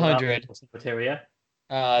 50 to 100. Singletary,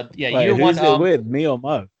 yeah. Wait, year who's one. It with me or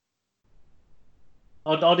Mo?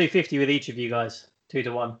 I'll do 50 with each of you guys.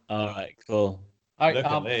 2-1. All right, cool. All right,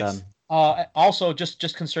 done. Also,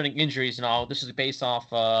 just concerning injuries and all, this is based off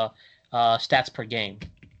stats per game,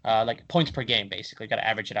 like points per game, basically. Got to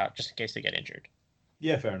average it out just in case they get injured.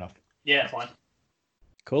 Yeah, fair enough. Yeah, fine.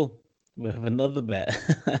 Cool. We have another bet.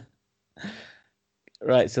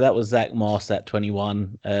 Right, so that was Zach Moss at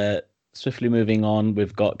 21. Swiftly moving on,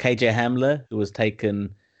 we've got KJ Hamler, who was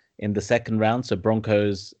taken in the second round. So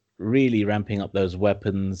Broncos really ramping up those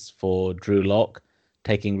weapons for Drew Lock,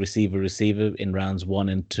 taking receiver in rounds 1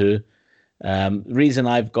 and 2. Reason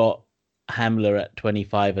I've got Hamler at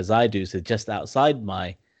 25 as I do, so just outside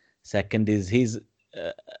my second, is he's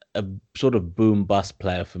a sort of boom bust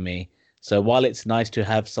player for me. So while it's nice to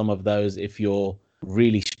have some of those if you're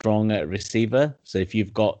really strong at receiver, so if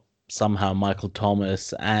you've got somehow Michael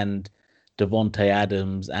Thomas and Devontae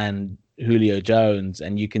Adams and Julio Jones,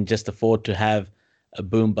 and you can just afford to have a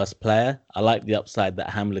boom bust player, I like the upside that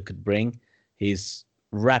Hamler could bring. He's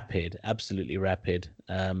rapid, absolutely rapid.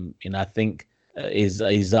 I think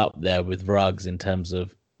he's up there with Ruggs in terms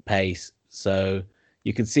of pace. So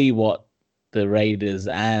you can see what the Raiders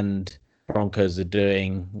and Broncos are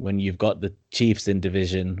doing when you've got the Chiefs in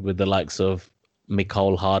division with the likes of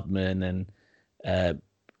Mecole Hardman and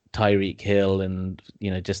Tyreek Hill, and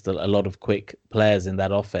just a lot of quick players in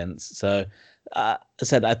that offense. So I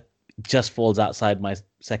said that just falls outside my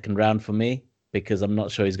second round for me because I'm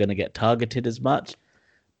not sure he's going to get targeted as much.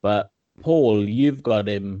 But Paul, you've got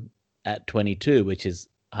him at 22, which is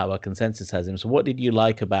how our consensus has him. So what did you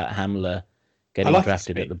like about Hamler getting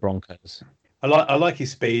drafted at the Broncos? I like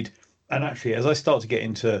his speed, and actually, as I start to get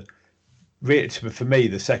into, for me,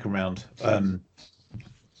 the second round,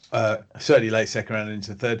 certainly late second round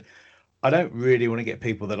into the third, I don't really want to get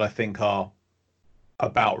people that I think are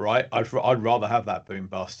about right. I'd rather have that boom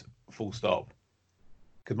bust, full stop.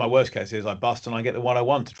 Because my worst case is I bust and I get the one I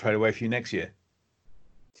want to trade away for you next year.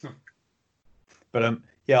 But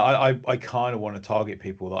yeah, I kind of want to target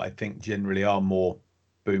people that I think generally are more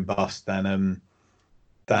boom bust than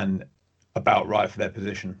about right for their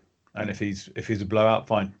position. And if he's a blowout,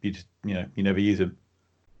 fine. You never use him.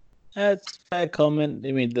 That's a fair comment.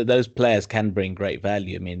 I mean, those players can bring great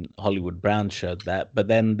value. I mean, Hollywood Brown showed that. But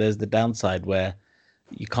then there's the downside where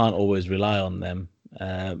you can't always rely on them.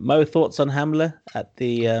 Mo, thoughts on Hamler at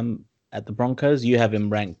the Broncos? You have him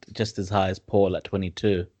ranked just as high as Paul at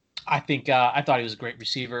 22. I think I thought he was a great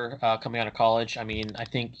receiver coming out of college. I mean, I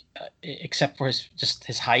think except for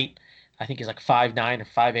his height, I think he's like 5'9" or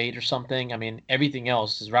 5'8" or something. I mean, everything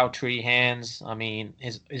else, his route tree, hands, I mean,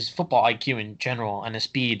 his football IQ in general and his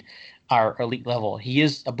speed are elite level. He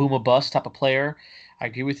is a boom or bust type of player. I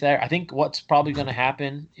agree with that. I think what's probably going to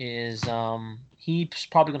happen is he's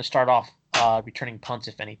probably going to start off returning punts,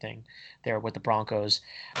 if anything, there with the Broncos.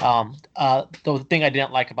 The thing I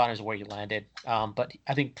didn't like about him is where he landed. But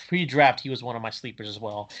I think pre-draft, he was one of my sleepers as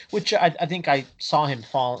well, which I think I saw him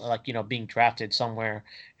fall, being drafted somewhere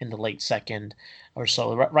in the late second or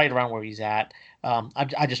so, right around where he's at.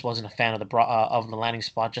 I just wasn't a fan of the landing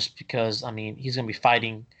spot just because, I mean, he's going to be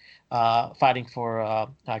fighting for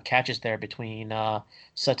catches there between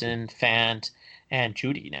Sutton, Fant, and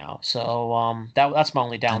Judy now. So that's my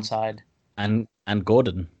only downside. And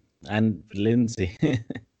Gordon and Lindsay.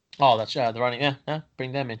 Oh, that's the running. Yeah,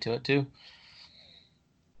 bring them into it too.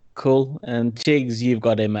 Cool. And Chigs, you've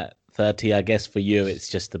got him at 30. I guess for you, it's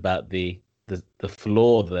just about the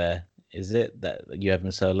floor there. Is it that you have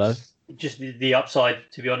him so low? Just the upside,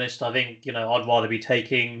 to be honest. I think I'd rather be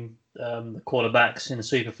taking the quarterbacks in the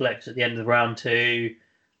super flex at the end of round 2.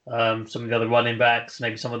 Some of the other running backs,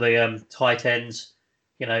 maybe some of the tight ends.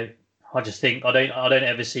 I just think I don't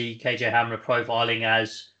ever see KJ Hamler profiling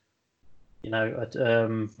as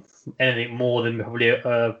anything more than probably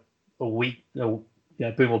a weak boom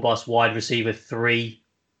or bust wide receiver 3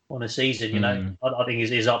 on a season. I think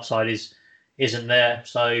his upside isn't there,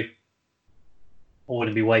 so I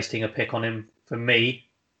wouldn't be wasting a pick on him. For me,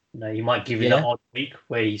 he might give you that odd week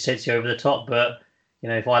where he sets you over the top, but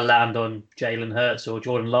if I land on Jalen Hurts or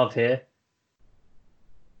Jordan Love here,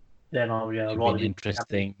 then I'll rather be an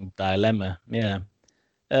interesting dilemma. Yeah.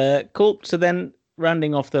 Cool. So then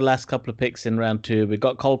rounding off the last couple of picks in round 2, we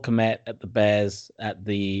got Cole Kmet at the Bears at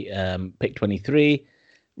the pick 23.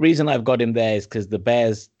 Reason I've got him there is because the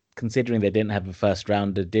Bears, considering they didn't have a first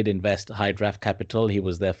rounder, did invest high draft capital. He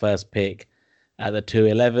was their first pick at the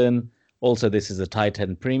 211. Also, this is a tight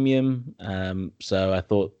end premium. So I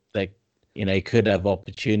thought that, he could have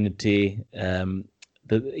opportunity.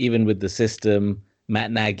 Even with the system,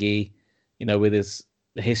 Matt Nagy, with his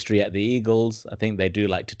history at the Eagles, I think they do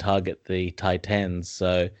like to target the tight ends.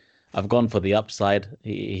 So I've gone for the upside.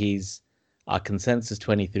 He's our consensus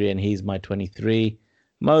 23, and he's my 23.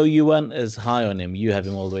 Mo, you weren't as high on him. You have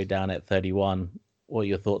him all the way down at 31. What are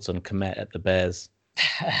your thoughts on Kmet at the Bears?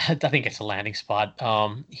 I think it's a landing spot.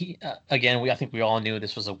 I think we all knew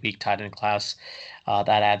this was a weak tight end class. That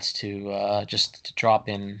adds to just to drop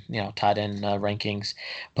in, tight end rankings.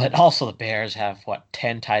 But also the Bears have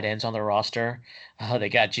 10 tight ends on their roster. They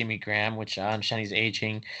got Jimmy Graham, which I understand he's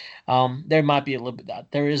aging. There might be a little bit.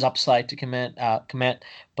 There is upside to Kmet,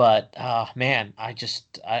 but man, I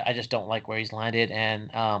just don't like where he's landed, and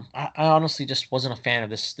I honestly just wasn't a fan of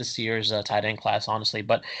this year's tight end class, honestly.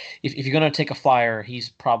 But if you're gonna take a flyer, he's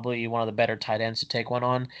probably one of the better tight ends to take one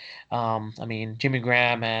on. I mean, Jimmy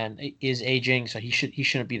Graham is aging, so he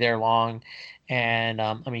shouldn't be there long. And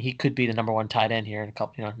I mean, he could be the number 1 tight end here in a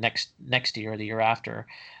couple, next year or the year after.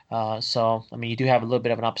 So I mean, you do have a little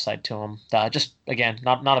bit of an upside to him. Just again,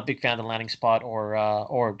 not a big fan of the landing spot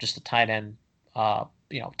or just the tight end,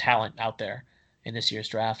 talent out there in this year's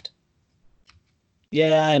draft.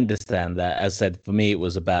 Yeah, I understand that. As I said, for me, it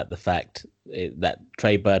was about the fact that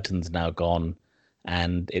Trey Burton's now gone,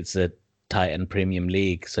 and it's a tight end premium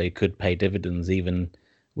league, so he could pay dividends even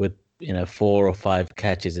with 4 or 5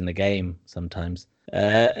 catches in a game sometimes.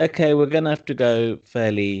 Okay, we're going to have to go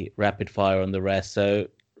fairly rapid fire on the rest. So,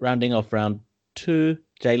 rounding off round 2,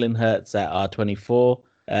 Jalen Hurts at R24.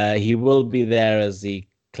 He will be there as the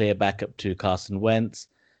clear backup to Carson Wentz.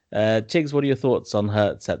 Chigs, what are your thoughts on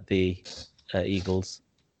Hurts at the Eagles?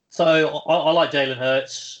 So I like Jalen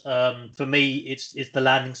Hurts. For me, it's the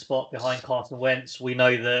landing spot behind Carson Wentz. We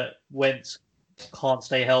know that Wentz can't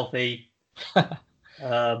stay healthy. So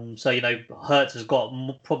Hurts has got.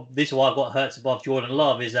 This is why I've got Hurts above Jordan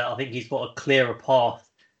Love. Is that I think he's got a clearer path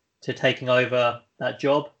to taking over that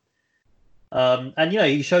job. And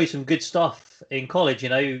he showed some good stuff in college.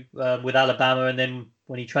 With Alabama, and then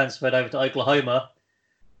when he transferred over to Oklahoma,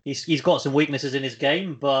 he's got some weaknesses in his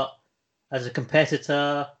game, but as a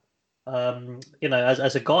competitor,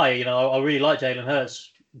 as a guy, I really like Jalen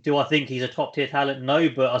Hurts. Do I think he's a top tier talent? No,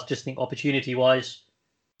 but I just think opportunity wise,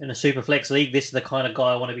 in a super flex league, this is the kind of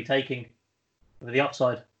guy I want to be taking for the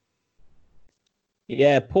upside.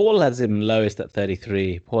 Yeah, Paul has him lowest at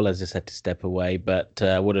 33. Paul has just had to step away, but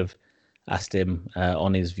I would have asked him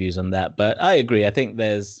on his views on that. But I agree. I think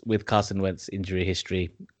with Carson Wentz injury history,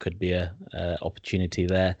 could be a opportunity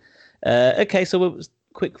there. Okay, so we'll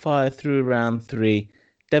quick fire through round 3.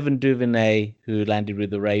 Devin Duvernay, who landed with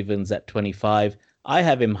the Ravens at 25. I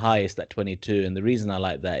have him highest at 22, and the reason I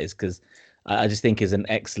like that is because I just think he's an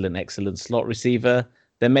excellent slot receiver.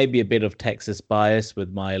 There may be a bit of Texas bias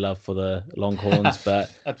with my love for the Longhorns,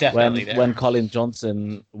 but when Colin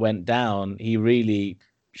Johnson went down, he really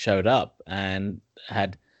showed up and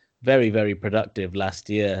had very, very productive last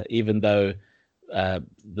year, even though the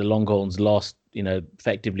Longhorns lost,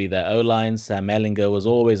 effectively their O-line. Sam Ehlinger was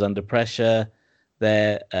always under pressure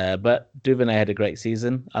there, but Duvernay had a great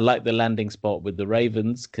season. I like the landing spot with the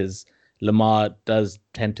Ravens because Lamar does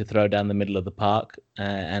tend to throw down the middle of the park,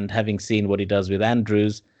 and having seen what he does with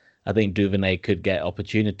Andrews, I think Duvernay could get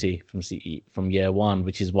opportunity from year one,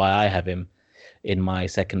 which is why I have him in my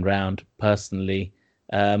second round personally.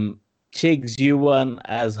 Chigs, you weren't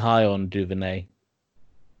as high on Duvernay.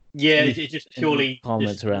 Yeah, it's just purely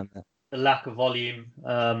comments around that. The lack of volume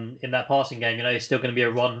in that passing game. It's still going to be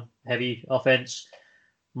a run-heavy offense.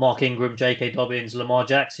 Mark Ingram, J.K. Dobbins, Lamar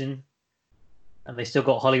Jackson. And they still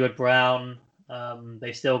got Hollywood Brown.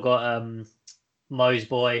 They still got Mose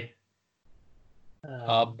Boy.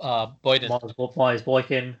 Myers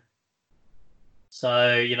Boykin. So,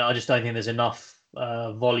 I just don't think there's enough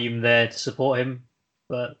volume there to support him.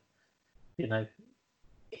 But, as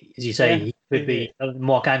you say, he could be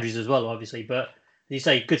Mark Andrews as well, obviously. But, as you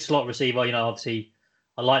say, good slot receiver. Obviously,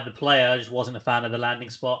 I like the player. I just wasn't a fan of the landing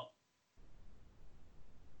spot.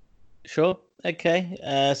 Sure. Okay.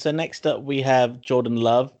 So next up, we have Jordan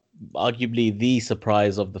Love, arguably the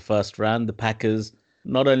surprise of the first round. The Packers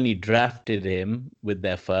not only drafted him with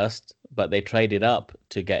their first, but they traded up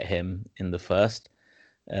to get him in the first.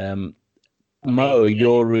 Mo,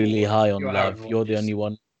 you're really high on Love. You're the only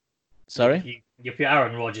one. Sorry? If you're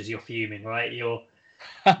Aaron Rodgers, you're fuming, right?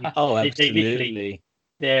 Oh, absolutely.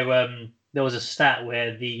 There was a stat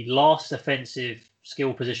where the last offensive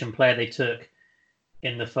skill position player they took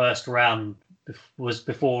in the first round was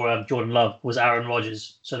before Jordan Love was Aaron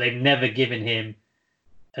Rodgers. So they've never given him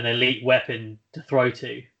an elite weapon to throw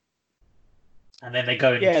to. And then they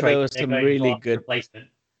go and trade. There was some really good replacement.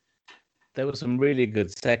 There were some really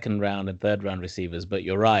good second round and third round receivers, but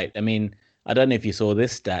you're right. I mean, I don't know if you saw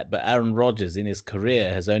this stat, but Aaron Rodgers in his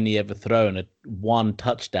career has only ever thrown one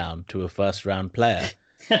touchdown to a first round player,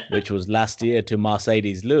 which was last year to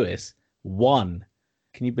Mercedes Lewis. One.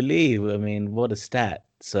 Can you believe? I mean, what a stat.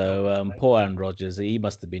 So poor Aaron Rodgers, he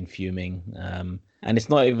must have been fuming. And it's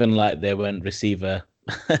not even like they went receiver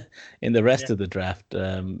in the rest of the draft.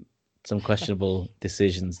 Some questionable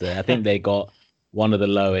decisions there. I think they got one of the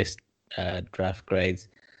lowest draft grades.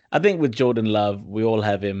 I think with Jordan Love, we all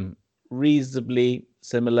have him reasonably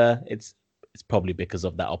similar. It's probably because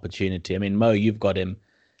of that opportunity. I mean, Mo, you've got him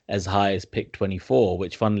as high as pick 24,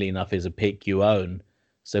 which funnily enough is a pick you own.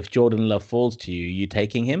 So if Jordan Love falls to you, you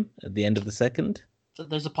taking him at the end of the second?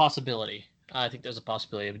 There's a possibility. I think there's a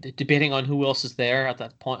possibility, depending on who else is there at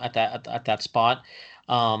that point, at that spot.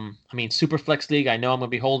 I mean, super flex league. I know I'm gonna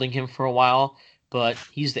be holding him for a while, but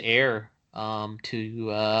he's the heir to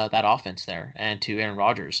that offense there and to Aaron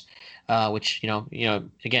Rodgers, which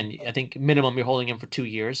again, I think minimum you're holding him for 2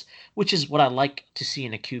 years, which is what I like to see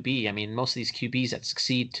in a QB. I mean, most of these QBs that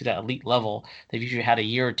succeed to that elite level, they've usually had a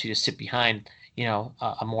year or two to sit behind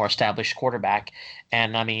a more established quarterback,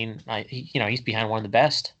 and I mean, he's behind one of the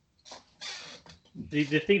best. The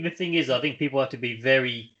thing is, I think people have to be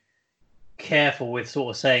very careful with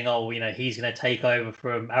sort of saying, he's going to take over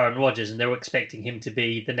from Aaron Rodgers, and they're expecting him to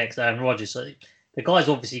be the next Aaron Rodgers. So the guy's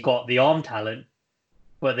obviously got the arm talent,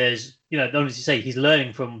 but there's, obviously say he's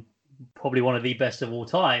learning from probably one of the best of all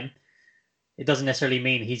time. It doesn't necessarily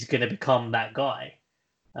mean he's going to become that guy.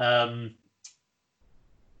 Oh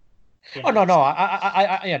no,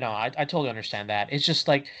 I totally understand that. It's just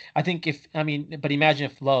like but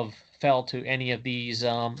imagine if Love fell to any of these.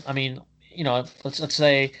 Let's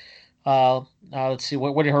say, let's see,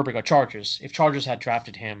 where did Herbert go? Chargers. If Chargers had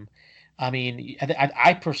drafted him,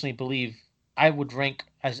 I personally believe I would rank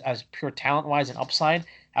as pure talent wise and upside.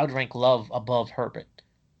 I would rank Love above Herbert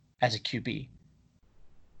as a QB.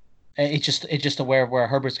 It's just aware where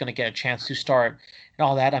Herbert's going to get a chance to start and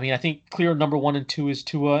all that. I think clear number 1 and 2 is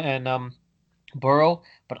Tua and Burrow,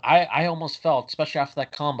 but I almost felt, especially after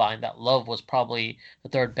that combine, that Love was probably the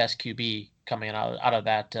third best QB coming out of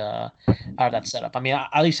that setup.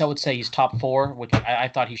 At least I would say he's top 4, which I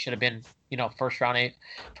thought he should have been. First round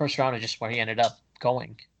is just where he ended up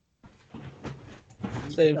going.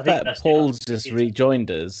 So in fact, Paul's just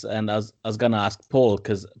rejoined us, and I was going to ask Paul,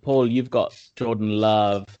 because Paul, you've got Jordan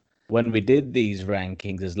Love when we did these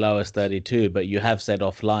rankings as low as 32, but you have said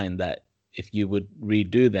offline that if you would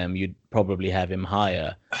redo them, you'd probably have him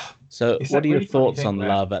higher. So what are your thoughts on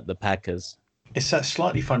Love at the Packers? It's that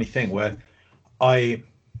slightly funny thing where I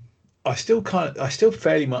still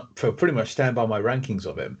pretty much stand by my rankings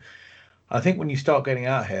of him. I think when you start getting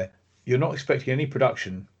out here, you're not expecting any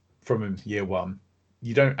production from him year one.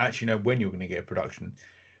 You don't actually know when you're going to get production,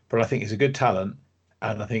 but I think he's a good talent,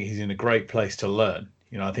 and I think he's in a great place to learn.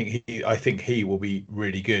 I think he will be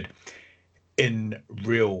really good in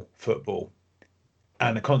real football,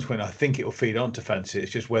 and consequently, I think it will feed onto fantasy.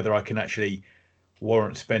 It's just whether I can actually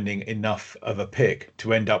warrant spending enough of a pick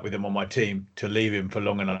to end up with him on my team to leave him for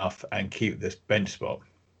long enough and keep this bench spot.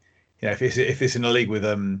 If it's in a league with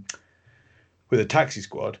a taxi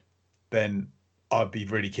squad, then I'd be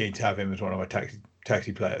really keen to have him as one of my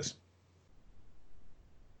taxi players.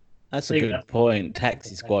 That's a good point.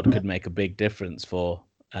 Taxi squad could make a big difference for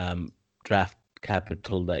draft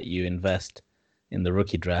capital that you invest in the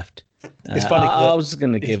rookie draft. It's funny. I was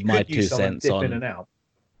going to give my 2 cents on. In and out.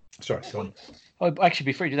 Sorry, go on. Oh, actually,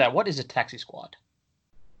 before you do that, what is a taxi squad?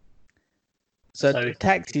 So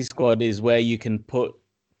taxi squad is where you can put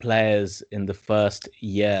players in the first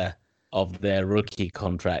year of their rookie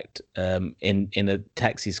contract in a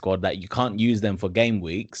taxi squad that you can't use them for game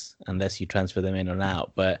weeks unless you transfer them in and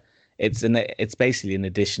out. But it's basically an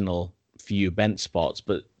additional few bench spots,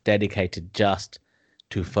 but dedicated just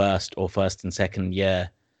to first and second year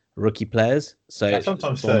rookie players. So it's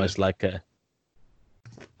almost like a.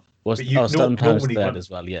 Sometimes third as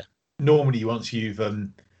well. Yeah. Normally, once you've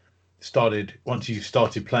started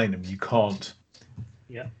playing them, you can't.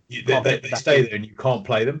 Yeah. They stay there, and you can't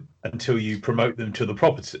play them until you promote them to the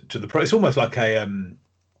pro. It's almost like a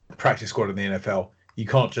practice squad in the NFL. You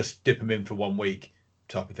can't just dip them in for 1 week,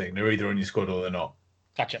 type of thing. They're either on your squad or they're not.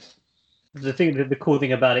 Gotcha. The cool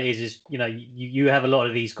thing about it is you have a lot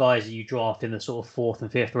of these guys that you draft in the sort of 4th and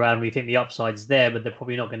 5th round where you think the upside's there, but they're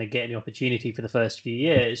probably not going to get any opportunity for the first few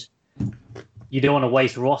years. You don't want to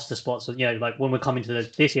waste roster spots. So, like when we're coming to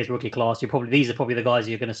this year's rookie class, these are probably the guys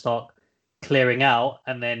you're going to start clearing out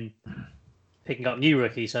and then picking up new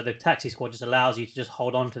rookies. So the taxi squad just allows you to just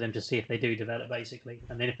hold on to them to see if they do develop, basically.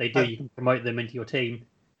 And then if they do, you can promote them into your team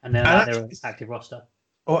and then add their active roster.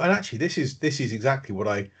 Oh, and actually, this is exactly what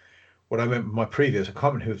I meant with my previous. I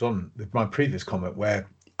can't remember who was on my previous comment where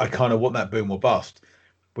I kind of want that boom or bust.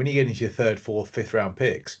 When you get into your 3rd, 4th, 5th round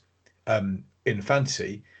picks in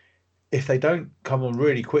fantasy, if they don't come on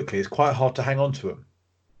really quickly, it's quite hard to hang on to them.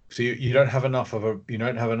 So you don't have enough of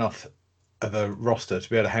a roster to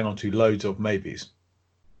be able to hang on to loads of maybes.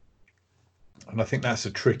 And I think that's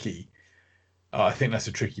a tricky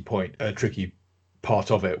point, a tricky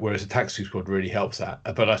part of it. Whereas a taxi squad really helps that.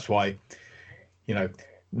 But that's why,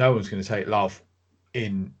 no one's going to take Love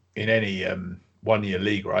in any 1 year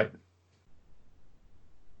league, right?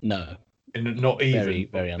 No, and not even very,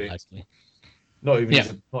 very unlikely. Not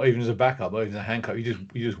even as a backup, not even a handcuff. You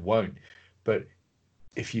just won't. But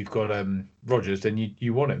if you've got Rodgers, then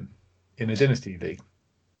you want him in a dynasty league.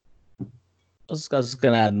 I was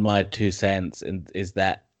going to add my 2 cents, is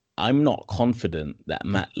that I'm not confident that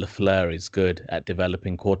Matt LaFleur is good at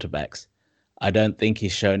developing quarterbacks. I don't think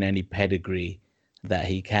he's shown any pedigree that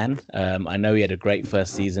he can. I know he had a great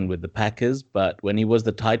first season with the Packers, but when he was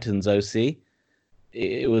the Titans OC,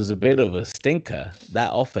 it was a bit of a stinker.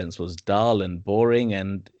 That offense was dull and boring,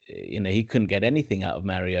 and he couldn't get anything out of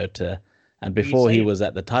Mariota. And before he was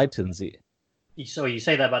at the Titans, you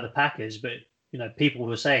say that about the Packers, but people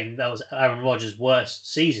were saying that was Aaron Rodgers'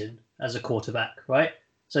 worst season as a quarterback, right?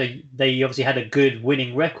 So they obviously had a good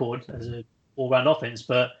winning record as an all-round offense,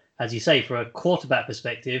 but as you say, for a quarterback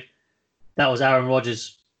perspective, that was Aaron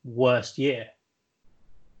Rodgers' worst year.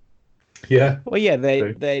 Yeah. Well, yeah,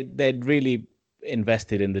 they'd really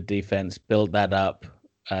invested in the defense, built that up,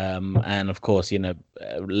 and of course,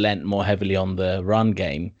 lent more heavily on the run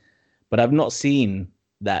game. But I've not seen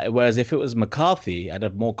that. Whereas if it was McCarthy, I'd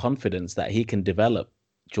have more confidence that he can develop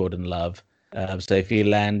Jordan Love. So if he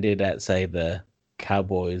landed at, say, the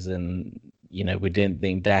Cowboys, and we didn't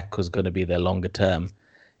think Dak was going to be there longer term,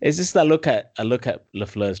 it's just that I look at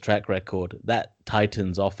LaFleur's track record. That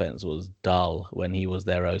Titans offense was dull when he was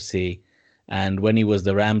their OC. And when he was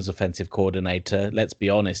the Rams offensive coordinator, let's be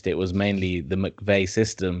honest, it was mainly the McVay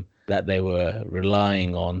system that they were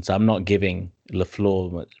relying on. So I'm not giving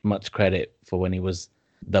LaFleur much credit for when he was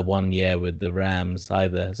the 1 year with the Rams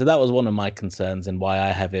either. So that was one of my concerns and why I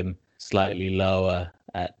have him slightly lower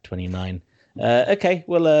at 29. Okay,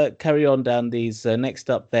 we'll carry on down these. Next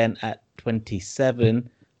up then at 27,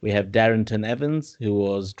 we have Darrynton Evans, who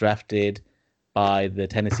was drafted by the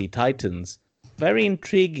Tennessee Titans. Very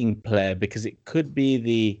intriguing player because it could be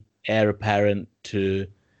the heir apparent to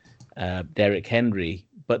Derrick Henry,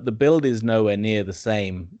 but the build is nowhere near the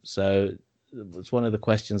same. So it's one of the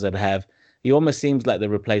questions I'd have. He almost seems like the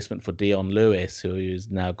replacement for Dion Lewis, who is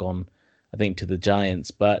now gone, I think, to the Giants.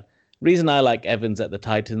 But reason I like Evans at the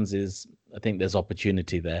Titans is I think there's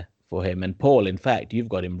opportunity there for him. And Paul, in fact, you've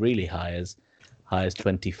got him really high as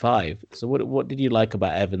 25. So what did you like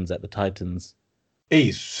about Evans at the Titans?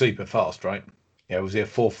 He's super fast, right? Yeah, was he a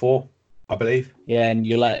 4.4, I believe? Yeah, and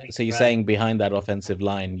you're saying behind that offensive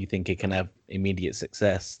line, you think he can have immediate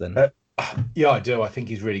success then? Yeah, I do. I think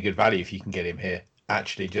he's really good value if you can get him here.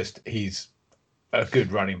 Actually, he's a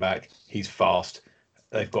good running back. He's fast.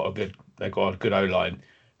 They've got a good O-line.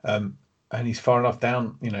 And he's far enough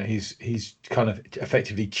down. He's kind of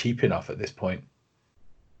effectively cheap enough at this point.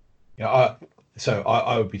 I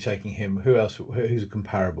would be taking him. Who else? Who's a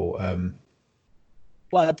comparable?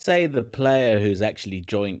 Well, I'd say the player who's actually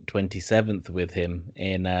joint 27th with him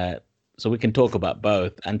so we can talk about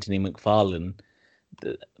both, Anthony McFarland.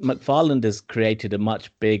 McFarland has created a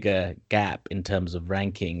much bigger gap in terms of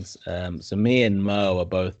rankings. So me and Mo are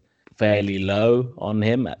both fairly low on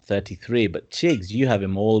him at 33, but Chigs, you have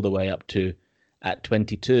him all the way up to at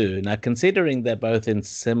 22. Now, considering they're both in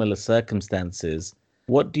similar circumstances,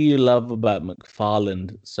 what do you love about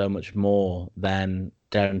McFarland so much more than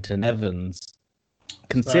Darrynton Evans?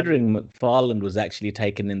 Considering McFarland was actually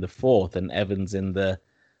taken in the 4th and Evans in the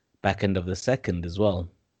back end of the 2nd as well.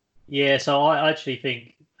 Yeah, so I actually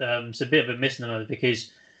think it's a bit of a misnomer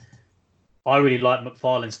because I really like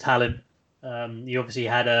McFarland's talent. He obviously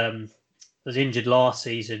was injured last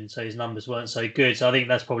season, so his numbers weren't so good. So I think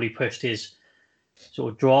that's probably pushed his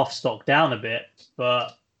sort of draft stock down a bit.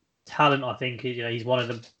 But talent, I think, he's one of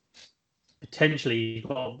them. Potentially,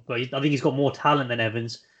 I think he's got more talent than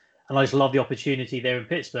Evans. And I just love the opportunity there in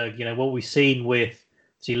Pittsburgh. What we've seen with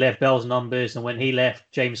Lev Bell's numbers, and when he left,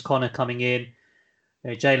 James Conner coming in.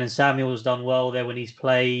 Jalen Samuels done well there when he's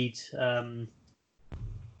played.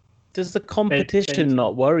 Does the competition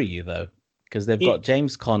not worry you, though? Because they've got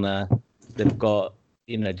James Conner, they've got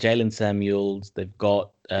Jalen Samuels, they've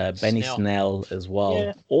got Benny Snell as well.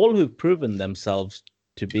 Yeah. All who've proven themselves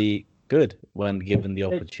to be good when given the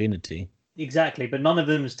opportunity. Exactly, but none of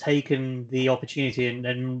them has taken the opportunity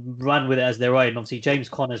and run with it as their own. Obviously, James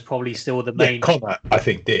Conner's probably still the main. Yeah, Conner, I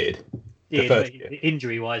think, did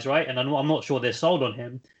injury-wise, right? And I'm not sure they're sold on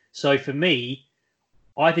him. So for me,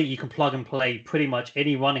 I think you can plug and play pretty much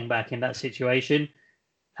any running back in that situation,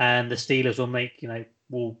 and the Steelers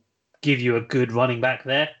will give you a good running back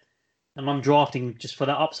there. And I'm drafting just for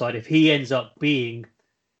that upside. If he ends up being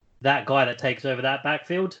that guy that takes over that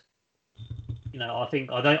backfield, I think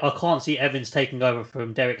I can't see Evans taking over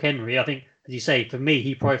from Derrick Henry. I think, as you say, for me,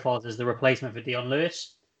 he profiles as the replacement for Dion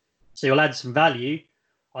Lewis. So you'll add some value.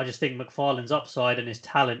 I just think McFarland's upside and his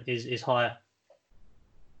talent is higher.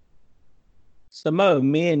 So Mo,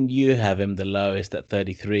 me and you have him the lowest at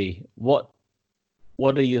 33. What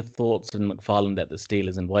are your thoughts on McFarland at the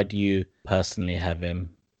Steelers, and why do you personally have him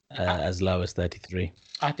as low as 33?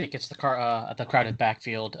 I think it's the crowded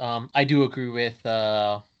backfield. I do agree with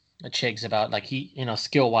Chigs about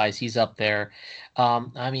skill wise he's up there.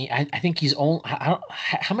 I think he's only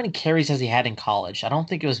how many carries has he had in college? I don't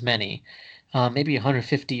think it was many. Maybe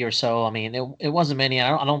 150 or so. It wasn't many.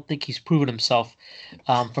 I don't think he's proven himself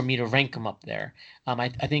for me to rank him up there. I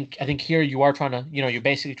think here you are trying to, you're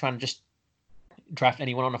basically trying to just draft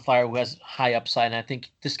anyone on a flyer who has high upside. And I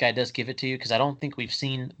think this guy does give it to you because I don't think we've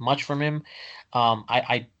seen much from him.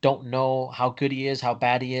 I don't know how good he is, how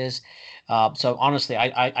bad he is. So honestly,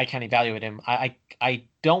 I can't evaluate him. I I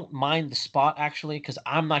don't mind the spot actually because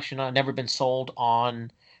I'm actually not never been sold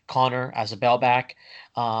on Connor as a bellback,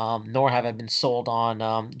 nor have I been sold on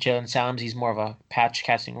Jalen Salams. He's more of a patch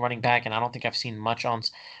catching running back, and I don't think I've seen much on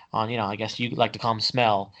I guess you like to call him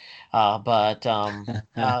Smell, but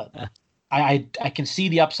I can see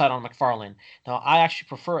the upside on McFarland. Now I actually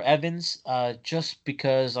prefer Evans just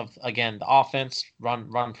because of again the offense,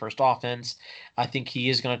 run first offense. I think he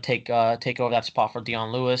is going to take over that spot for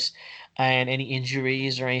Dion Lewis, and any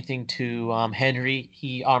injuries or anything to Henry,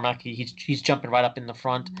 he automatically he's jumping right up in the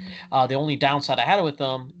front. The only downside I had with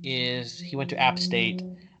him is he went to App State,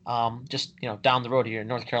 just down the road here in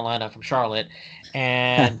North Carolina from Charlotte,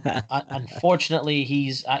 and unfortunately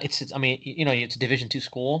he's it's I mean it's a Division II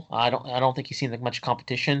school. I don't think he's seen like much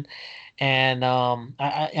competition, and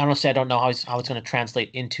I honestly I don't know how it's going to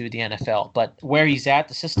translate into the NFL. But where he's at,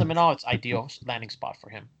 the system and all, it's ideal landing spot for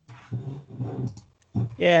him.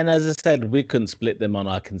 Yeah, and as I said, we couldn't split them on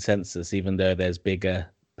our consensus, even though there's bigger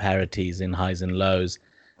parities in highs and lows.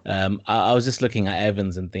 I was just looking at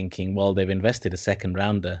Evans and thinking, well, they've invested a second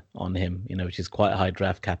rounder on him, which is quite high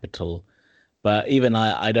draft capital. But even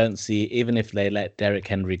I don't see, even if they let Derrick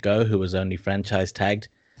Henry go, who was only franchise tagged,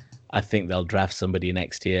 I think they'll draft somebody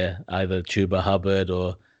next year, either Chuba Hubbard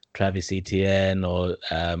or Travis Etienne or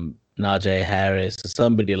Najee Harris or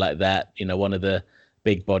somebody like that, one of the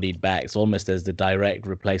big-bodied backs, almost as the direct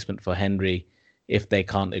replacement for Henry if they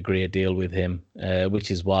can't agree a deal with him, which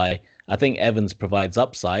is why I think Evans provides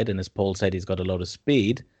upside, and as Paul said, he's got a lot of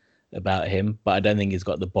speed about him, but I don't think he's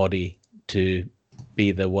got the body to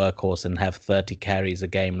be the workhorse and have 30 carries a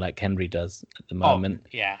game like Henry does at the moment.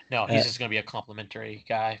 Yeah, no, he's just going to be a complimentary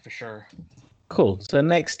guy for sure. Cool. So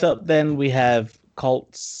next up then we have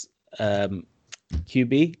Colts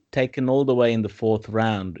QB taken all the way in the 4th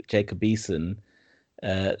round, Jacob Eason.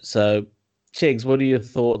 So, Chigs, what are your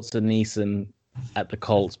thoughts on Eason at the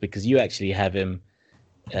Colts? Because you actually have him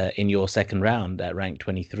in your 2nd round at rank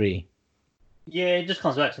 23. Yeah, it just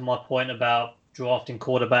comes back to my point about drafting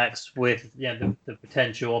quarterbacks with the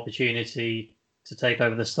potential opportunity to take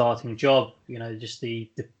over the starting job. Just the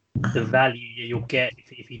value you'll get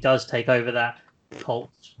if he does take over that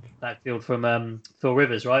Colts backfield from Phil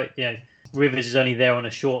Rivers, right? Rivers is only there on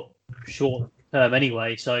a short term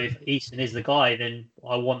anyway. So if Easton is the guy, then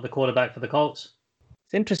I want the quarterback for the Colts.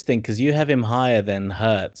 It's interesting because you have him higher than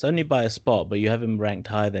Hurts, only by a spot, but you have him ranked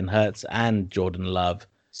higher than Hurts and Jordan Love.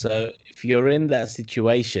 So if you're in that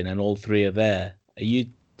situation and all three are there, are you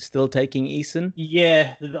still taking Eason?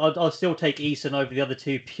 Yeah, I'll still take Eason over the other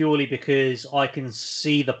two purely because I can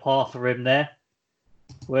see the path for him there.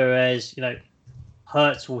 Whereas,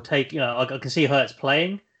 Hurts will take, I can see Hurts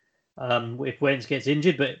playing if Wentz gets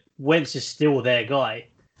injured, but Wentz is still their guy.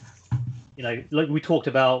 Like we talked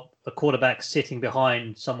about a quarterback sitting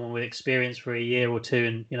behind someone with experience for a year or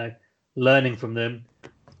two and, learning from them.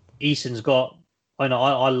 Eason's got, I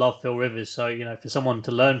love Phil Rivers. So, for someone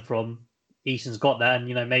to learn from, Eason's got that.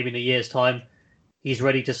 And, maybe in a year's time, he's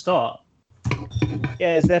ready to start.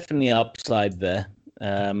 Yeah, it's definitely upside there.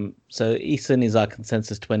 So Eason is our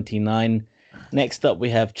consensus 29. Next up, we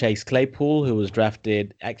have Chase Claypool, who was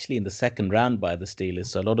drafted actually in the 2nd round by the Steelers.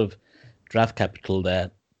 So a lot of draft capital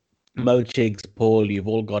there. Mo, Chigs, Paul, you've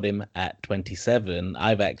all got him at 27.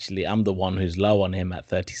 I'm the one who's low on him at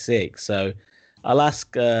 36. So I'll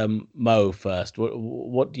ask Mo first.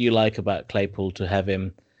 What do you like about Claypool to have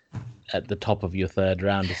him at the top of your 3rd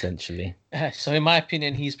round, essentially? So in my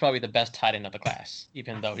opinion, he's probably the best tight end of the class,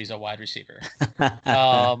 even though he's a wide receiver.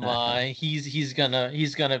 He's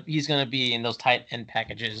gonna be in those tight end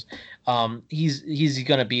packages. He's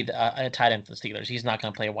gonna be a tight end for the Steelers. He's not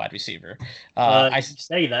gonna play a wide receiver. I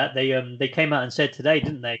say that they came out and said today,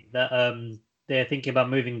 didn't they, that they're thinking about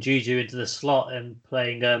moving Juju into the slot and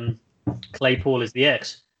playing Claypool as the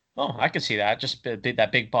X. Oh, I can see that. Just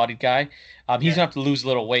that big-bodied guy. He's gonna have to lose a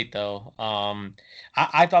little weight though.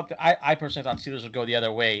 I personally thought Steelers would go the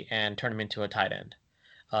other way and turn him into a tight end.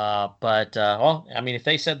 But if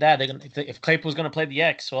they said that, if Claypool's gonna play the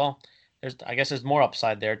X, well, there's more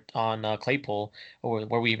upside there on Claypool, or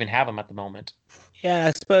where we even have him at the moment. Yeah,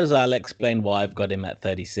 I suppose I'll explain why I've got him at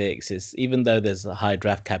 36. It's even though there's a high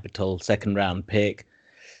draft capital, 2nd round pick,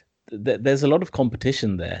 there's a lot of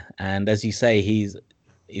competition there, and as you say, he's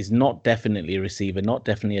not definitely a receiver, not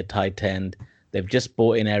definitely a tight end. They've just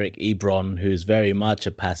brought in Eric Ebron, who's very much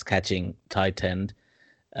a pass-catching tight end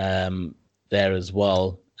there as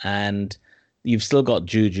well. And you've still got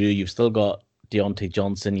Juju, you've still got Deontay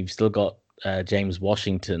Johnson, you've still got James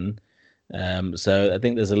Washington. So I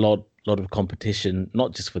think there's a lot of competition,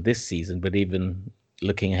 not just for this season, but even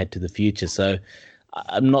looking ahead to the future. So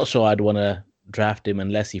I'm not sure I'd want to draft him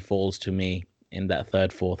unless he falls to me in that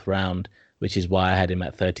third, fourth round, which is why I had him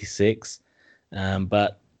at 36.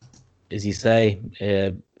 But as you say,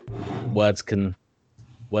 words can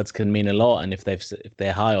mean a lot, and if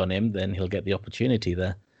they're high on him, then he'll get the opportunity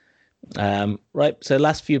there. Right, so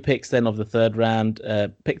last few picks then of the third round.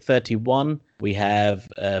 Pick 31, we have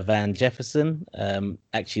Van Jefferson.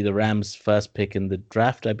 Actually, the Rams' first pick in the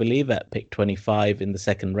draft, I believe, at pick 25 in the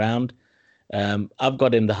second round. I've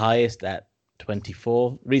got him the highest at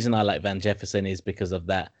 24. Reason I like Van Jefferson is because of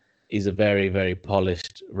that. He's a very, very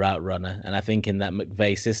polished route runner, and I think in that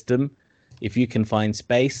McVay system, if you can find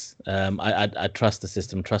space, I trust the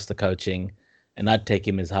system, trust the coaching, and I'd take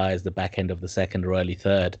him as high as the back end of the second or early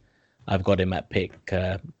third. I've got him at pick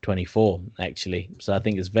 24, actually. So I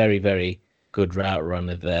think it's very, very good route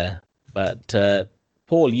runner there. But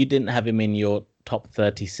Paul, you didn't have him in your top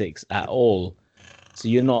 36 at all. So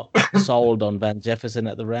you're not sold on Van Jefferson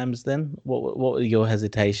at the Rams then? What were your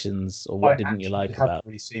hesitations, or what didn't you like about? I haven't it?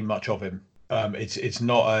 really seen much of him. It's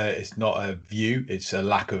not a view. It's a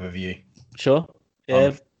lack of a view. Sure.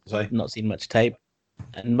 Yeah. Not seen much tape.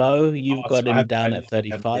 And Mo, you've got him down at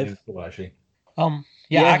 35. Actually.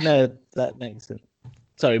 Actually, no, that makes sense.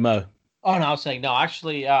 Sorry, Mo. Oh no, I was saying no.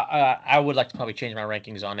 Actually, I would like to probably change my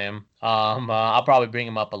rankings on him. I'll probably bring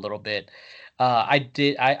him up a little bit. I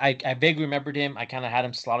vaguely remembered him. I kind of had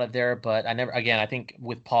him slotted there, but I never. Again, I think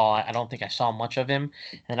with Paul, I don't think I saw much of him.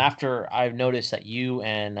 And after I noticed that you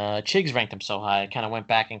and Chigs ranked him so high, I kind of went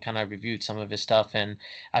back and kind of reviewed some of his stuff. And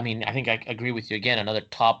I mean, I think I agree with you again. Another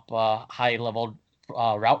top high level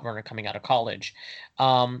route runner coming out of college.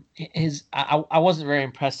 I wasn't very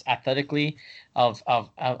impressed athletically of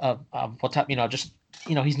what's happening. Just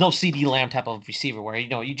he's no CD Lamb type of receiver where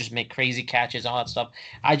you just make crazy catches, all that stuff.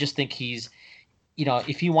 I just think he's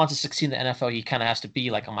if he wants to succeed in the NFL, he kind of has to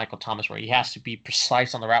be like a Michael Thomas, where he has to be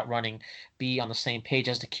precise on the route running, be on the same page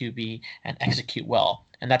as the QB, and execute well.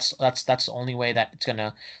 And that's the only way that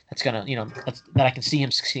that I can see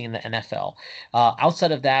him succeeding in the NFL.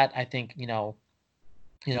 Outside of that, I think I'm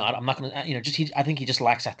not gonna I think he just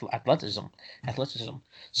lacks athleticism.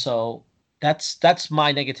 So that's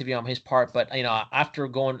my negativity on his part. But after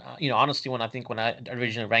going, honestly, when I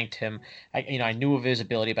originally ranked him, I knew of his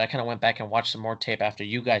ability, but I kind of went back and watched some more tape after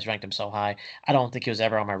you guys ranked him so high. I don't think he was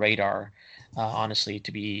ever on my radar, honestly,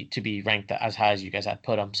 to be ranked as high as you guys had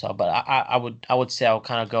put him. So, but I would say I'll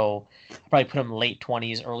kind of go, probably put him late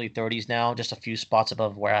 20s, early 30s now, just a few spots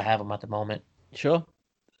above where I have him at the moment. Sure.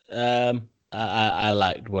 I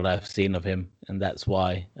liked what I've seen of him, and that's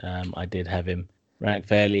why I did have him ranked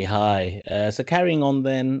fairly high. So carrying on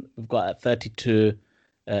then, we've got at 32,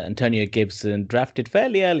 Antonio Gibson, drafted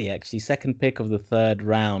fairly early, actually, second pick of the third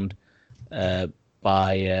round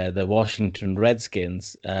by the Washington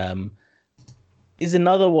Redskins. Is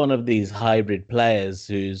another one of these hybrid players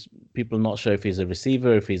who's people not sure if he's a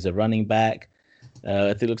receiver, if he's a running back.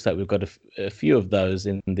 It looks like we've got a few of those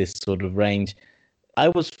in this sort of range. I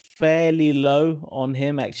was fairly low on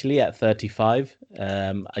him, actually, at 35.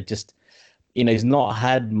 He's not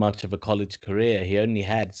had much of a college career. He only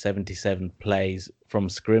had 77 plays from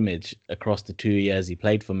scrimmage across the 2 years he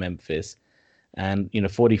played for Memphis, and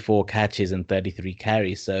 44 catches and 33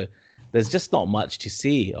 carries. So there's just not much to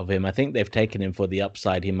see of him. I think they've taken him for the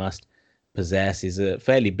upside he must possess. He's a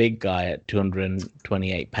fairly big guy at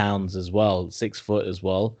 228 pounds as well, 6 foot as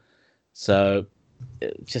well. So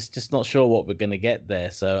just not sure what we're going to get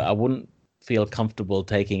there. So I wouldn't feel comfortable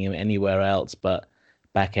taking him anywhere else but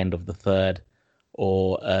back end of the third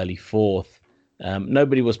or early fourth.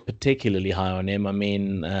 Nobody was particularly high on him. I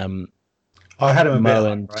mean, I had him a Mo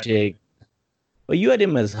bit and high, right? Chig. Well, you had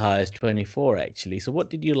him as high as 24, actually. So what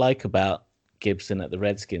did you like about Gibson at the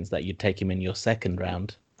Redskins that you'd take him in your second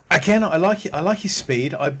round? Again, I like it. I like his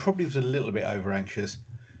speed. I probably was a little bit over anxious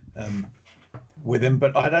with him,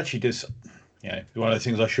 but I'd actually just, one of those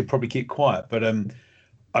things I should probably keep quiet. But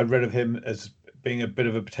I read of him as being a bit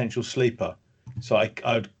of a potential sleeper, so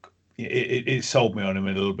it sold me on him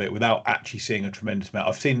a little bit without actually seeing a tremendous amount.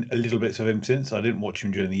 I've seen a little bits of him since. I didn't watch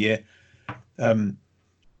him during the year,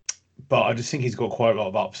 but I just think he's got quite a lot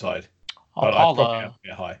of upside. But Paul, I probably have to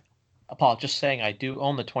get high. Paul, just saying, I do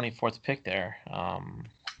own the 24th pick there.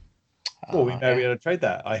 Well, we may be able to trade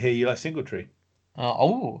that. I hear you like Singletary.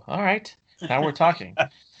 All right. Now we're talking.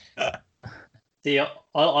 I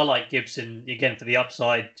like Gibson again for the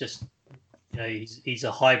upside. Just he's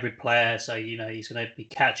a hybrid player, so he's going to be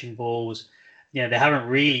catching balls. They haven't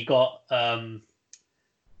really got a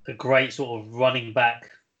great sort of running back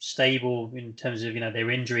stable in terms of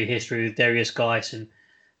their injury history with Darius Geis and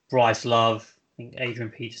Bryce Love. I think Adrian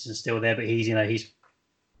Peterson's still there, but he's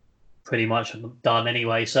pretty much done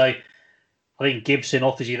anyway. So I think Gibson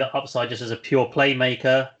offers you that upside just as a pure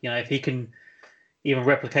playmaker. If he can even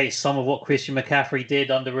replicate some of what Christian McCaffrey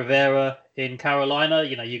did under Rivera in Carolina,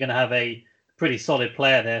 you're going to have a pretty solid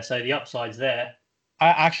player there. So the upside's there. I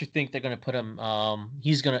actually think they're going to put him.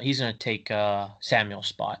 He's gonna take Samuel's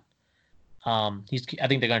spot. I think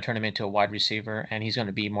they're going to turn him into a wide receiver, and he's going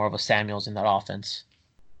to be more of a Samuels in that offense.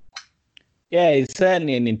 Yeah, he's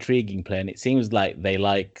certainly an intriguing player, and it seems like they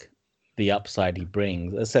like the upside he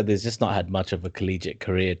brings. As I said, there's just not had much of a collegiate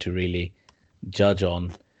career to really judge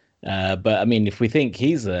on. But I mean, if we think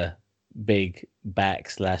he's a big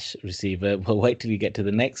back / receiver, we'll wait till you get to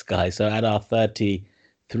the next guy. So at our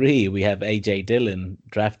 33, we have AJ Dillon,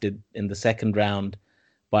 drafted in the second round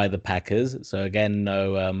by the Packers. So again,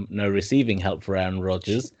 no receiving help for Aaron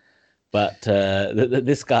Rodgers. But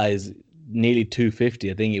this guy is nearly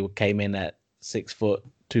 250. I think he came in at 6 foot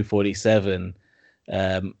 247.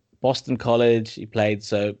 Boston College, he played,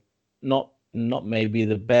 so not maybe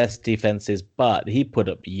the best defenses, but he put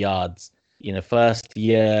up yards. First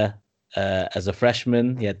year as a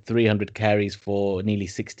freshman, he had 300 carries for nearly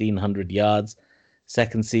 1,600 yards.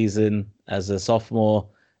 Second season as a sophomore,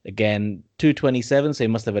 again 227, so he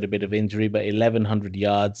must have had a bit of injury, but 1,100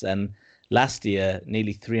 yards. And last year,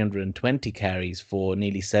 nearly 320 carries for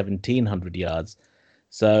nearly 1,700 yards.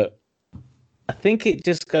 So I think it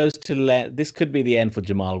just goes to this could be the end for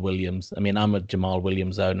Jamal Williams. I mean, I'm a Jamal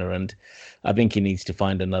Williams owner, and I think he needs to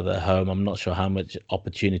find another home. I'm not sure how much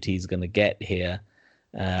opportunity he's going to get here.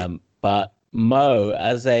 But Mo,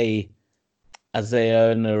 as a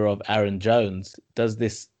owner of Aaron Jones, does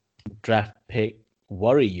this draft pick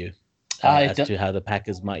worry you as to how the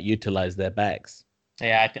Packers might utilize their backs?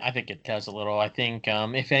 Yeah, I think it does a little. I think,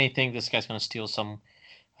 if anything, this guy's going to steal some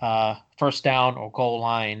first down or goal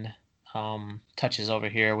line touches over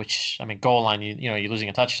here. Which, I mean, goal line, you're losing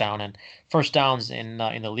a touchdown, and first downs in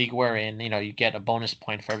the league we're in, you get a bonus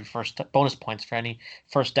point for every bonus points for any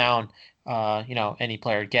first down, any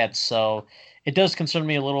player gets. So it does concern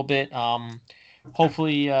me a little bit.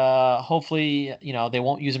 Hopefully, they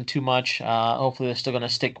won't use him too much. Hopefully, they're still going to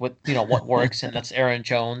stick with what works, and that's Aaron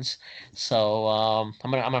Jones. So I'm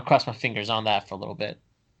gonna cross my fingers on that for a little bit.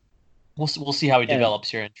 We'll see how he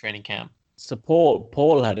develops here in training camp. So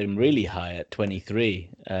Paul had him really high at 23.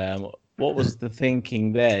 What was the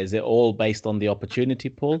thinking there? Is it all based on the opportunity,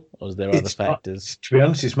 Paul, or is there other factors? To be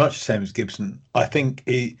honest, it's much the same as Gibson. I think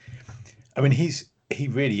he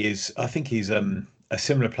really is. I think he's a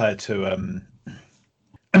similar player to.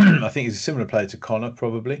 I think he's a similar player to Connor,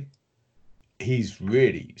 probably. He's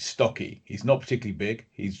really stocky. He's not particularly big.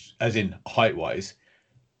 He's, as in height-wise,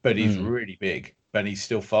 but he's really big, but he's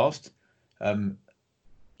still fast. I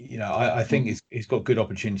think he's got good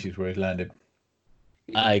opportunities where he's landed.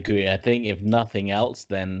 I agree. I think if nothing else,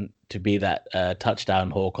 then to be that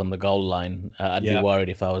touchdown hawk on the goal line, I'd be worried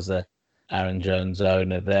if I was a Aaron Jones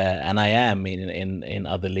owner there, and I am in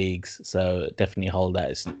other leagues. So definitely hold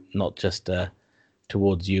that. It's not just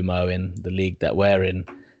towards Umo in the league that we're in.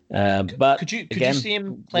 But could you see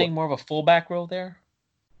him playing more of a fullback role there,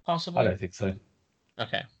 possibly? I don't think so.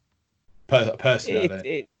 Okay.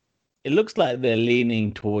 Personally, it looks like they're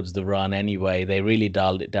leaning towards the run anyway. They really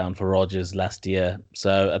dialed it down for Rodgers last year,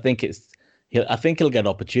 so I think he'll get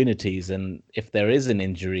opportunities. And if there is an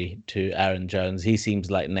injury to Aaron Jones, he seems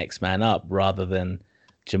like next man up rather than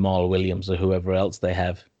Jamal Williams or whoever else they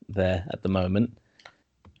have there at the moment.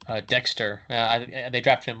 Dexter, they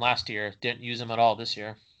drafted him last year. Didn't use him at all this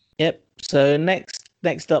year. Yep. So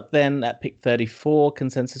next up then at pick 34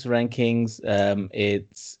 consensus rankings,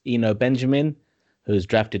 it's Eno Benjamin, who's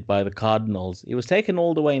drafted by the Cardinals. He was taken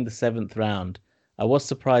all the way in the 7th round. I was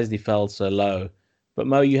surprised he fell so low. But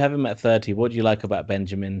Mo, you have him at 30. What do you like about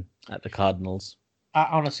Benjamin at the Cardinals?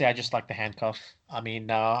 Honestly, I just like the handcuff. I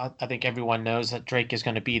mean, I think everyone knows that Drake is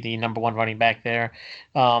going to be the number one running back there.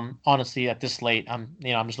 Honestly, at this late, I'm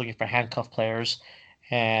just looking for handcuff players,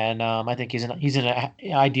 and I think he's in an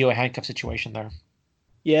ideal handcuff situation there.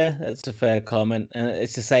 Yeah, that's a fair comment, and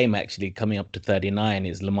it's the same actually. Coming up to 39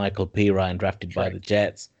 is LaMichael Pirine, drafted by the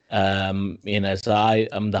Jets. So I'm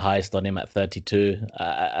the highest on him at 32.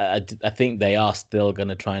 I think they are still going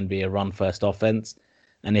to try and be a run-first offense.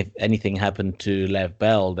 And if anything happened to Lev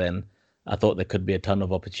Bell, then I thought there could be a ton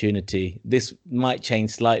of opportunity. This might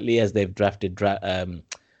change slightly as they've drafted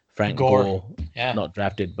Frank Gore. Yeah. Not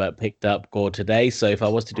drafted, but picked up Gore today. So if I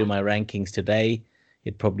was to do my rankings today,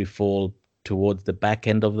 it'd probably fall towards the back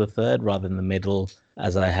end of the third rather than the middle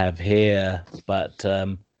as I have here. But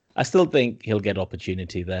I still think he'll get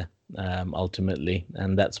opportunity there ultimately.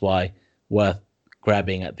 And that's why worth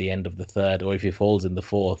grabbing at the end of the third, or if he falls in the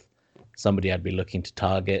fourth, somebody I'd be looking to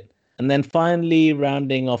target. And then finally,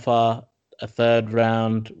 rounding off our a third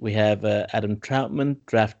round, we have Adam Troutman,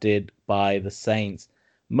 drafted by the Saints.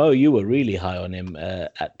 Mo, you were really high on him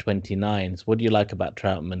at 29. So what do you like about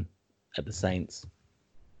Troutman at the Saints?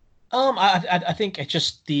 I think it's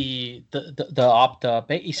just the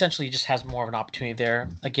essentially just has more of an opportunity there.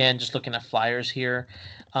 Again, just looking at flyers here,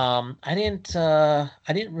 I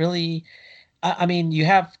didn't really. I mean, you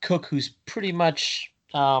have Cook, who's pretty much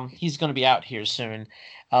he's going to be out here soon.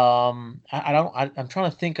 I'm trying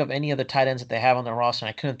to think of any other tight ends that they have on their roster, and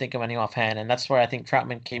I couldn't think of any offhand. And that's where I think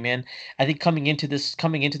Troutman came in. I think coming into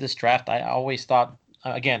this draft, I always thought.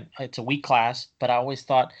 Again, it's a weak class, but I always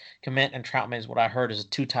thought Kmet and Troutman is what I heard is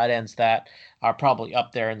two tight ends that are probably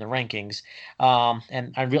up there in the rankings.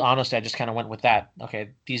 And honestly, I just kind of went with that. Okay,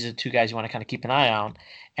 these are the two guys you want to kind of keep an eye on.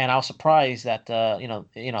 And I was surprised that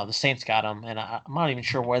the Saints got him, and I'm not even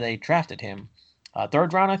sure where they drafted him.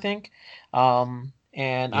 Third round, I think.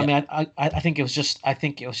 And I mean, I think it was just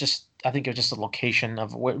the location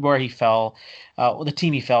of where he fell, the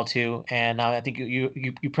team he fell to, and I think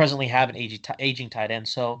you presently have an aging tight end,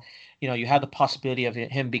 so you have the possibility of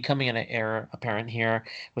him becoming an heir apparent here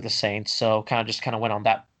with the Saints. So kind of went on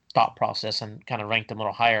that thought process and kind of ranked him a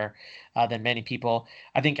little higher than many people.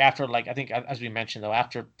 I think as we mentioned though,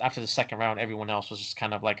 after the second round, everyone else was just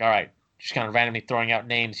kind of like, all right. Just kind of randomly throwing out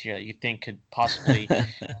names here that you think could possibly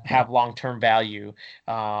have long-term value.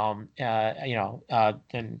 And I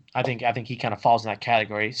think he kind of falls in that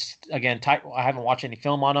category. Again, I haven't watched any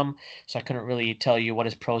film on him, so I couldn't really tell you what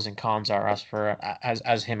his pros and cons are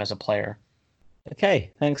as him as a player.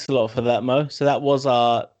 Okay, thanks a lot for that, Mo. So that was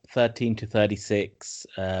our 13 to 36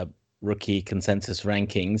 rookie consensus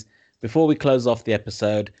rankings. Before we close off the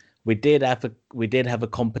episode, we did have a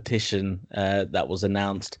competition that was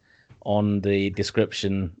announced on the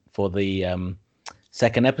description for the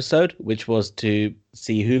second episode, which was to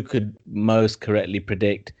see who could most correctly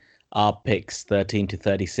predict our picks 13 to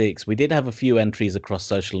 36. We did have a few entries across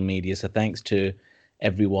social media, so thanks to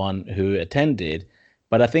everyone who attended.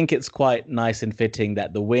 But I think it's quite nice and fitting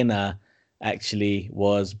that the winner actually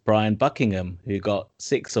was Brian Buckingham, who got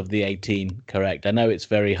 6 of the 18 correct. I know it's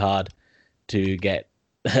very hard to get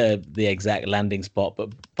the exact landing spot, but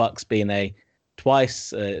Buck's been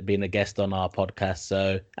twice been a guest on our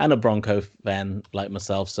podcast, and a Bronco fan like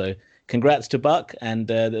myself. So congrats to Buck, and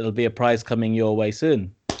there'll be a prize coming your way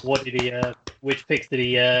soon. What did he? Which picks did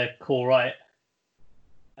he call right?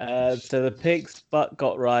 So the picks Buck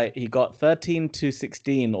got right. He got 13 to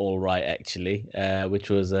 16 all right, actually, which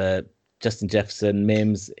was Justin Jefferson,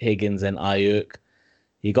 Mims, Higgins, and Ayuk.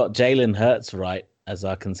 He got Jalen Hurts right as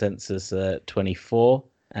our consensus 24.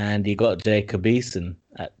 And he got Jacob Eason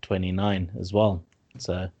at 29 as well.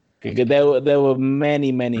 So there were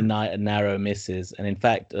many narrow misses. And in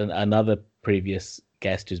fact, another previous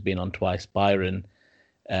guest who's been on twice, Byron,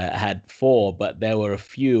 had 4, but there were a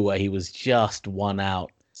few where he was just one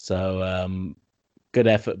out. So good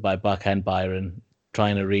effort by Buck and Byron,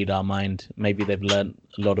 trying to read our mind. Maybe they've learned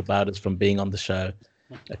a lot about us from being on the show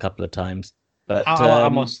a couple of times. But I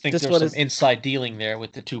almost think there's some inside dealing there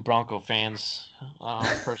with the two Bronco fans,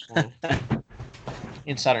 personally.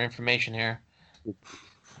 Insider information here.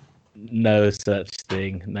 No such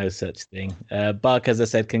thing. Buck, as I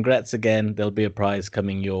said, congrats again. There'll be a prize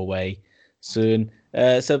coming your way soon.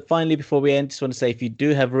 So finally, before we end, just want to say, if you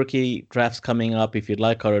do have rookie drafts coming up, if you'd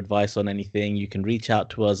like our advice on anything, you can reach out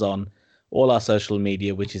to us on all our social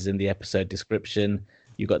media, which is in the episode description.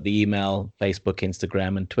 You got the email, Facebook,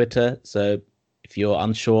 Instagram, and Twitter. So if you're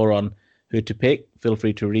unsure on who to pick, feel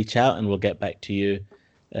free to reach out and we'll get back to you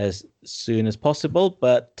as soon as possible.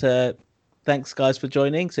 But thanks, guys, for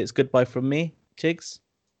joining. So it's goodbye from me, Chigs.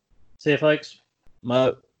 See you, folks.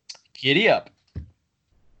 Mo. Giddy up.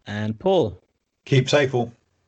 And Paul. Keep safe, all.